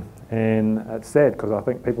changing, and it's sad because I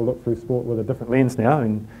think people look through sport with a different lens now,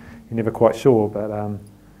 and you're never quite sure. But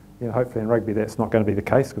you know, hopefully in rugby that's not going to be the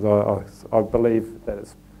case, because I believe that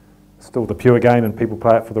it's still the pure game and people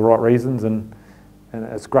play it for the right reasons, and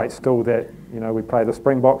it's great still that, you know, we play the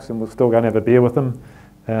Springboks and we're still going to have a beer with them,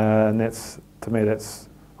 and that's, to me, that's,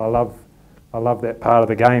 I love that part of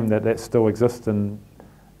the game that still exists, and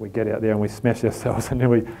we get out there and we smash ourselves and then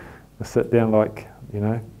we sit down like, you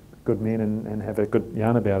know, good men and have a good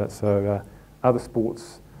yarn about it. So other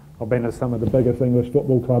sports, I've been to some of the biggest English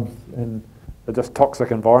football clubs, and they're just toxic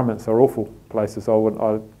environments, they're awful places.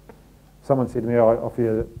 Someone said to me, I offer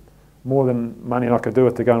you more than money I could do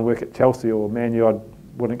with to go and work at Chelsea or Man U, I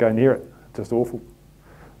wouldn't go near it. Just awful.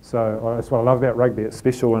 So that's what I love about rugby. It's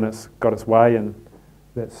special and it's got its way, and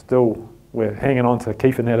that's still, we're hanging on to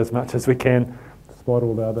keeping that as much as we can, despite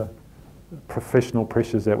all the other professional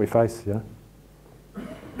pressures that we face. You know?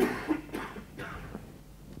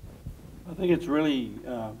 I think it's really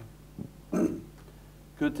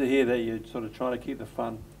good to hear that you're sort of trying to keep the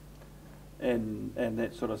fun and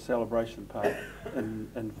that sort of celebration part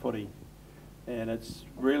in footy. And it's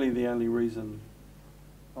really the only reason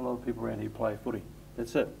a lot of people around here play footy.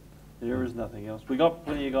 That's it. There is nothing else. We got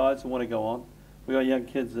plenty of guys that want to go on. We got young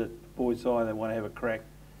kids at Boys High that want to have a crack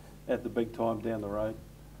at the big time down the road.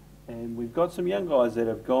 And we've got some young guys that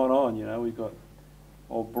have gone on, you know. We've got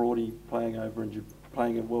old Brody playing over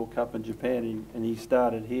playing a World Cup in Japan, and he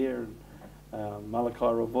started here. And Malachi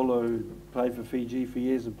Ravula, who played for Fiji for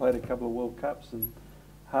years and played a couple of World Cups. And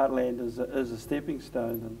Heartland is a stepping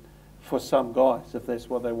stone, and for some guys, if that's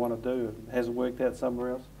what they want to do. It hasn't worked out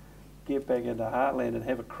somewhere else, get back into Heartland and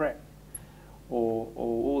have a crack, or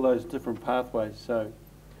all those different pathways. So,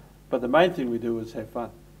 but the main thing we do is have fun,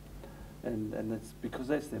 and that's because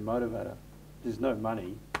that's their motivator. There's no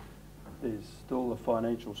money. There's still the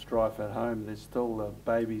financial strife at home. There's still the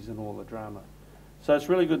babies and all the drama. So it's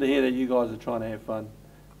really good to hear that you guys are trying to have fun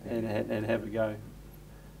and have a go.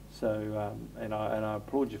 So and I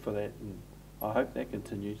applaud you for that, and I hope that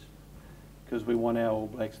continues, because we want our All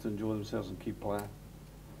Blacks to enjoy themselves and keep playing.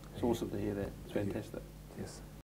 It's awesome to hear that. It's fantastic. Yes.